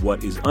 but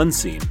what is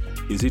unseen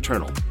is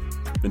eternal.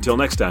 Until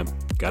next time,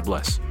 God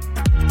bless.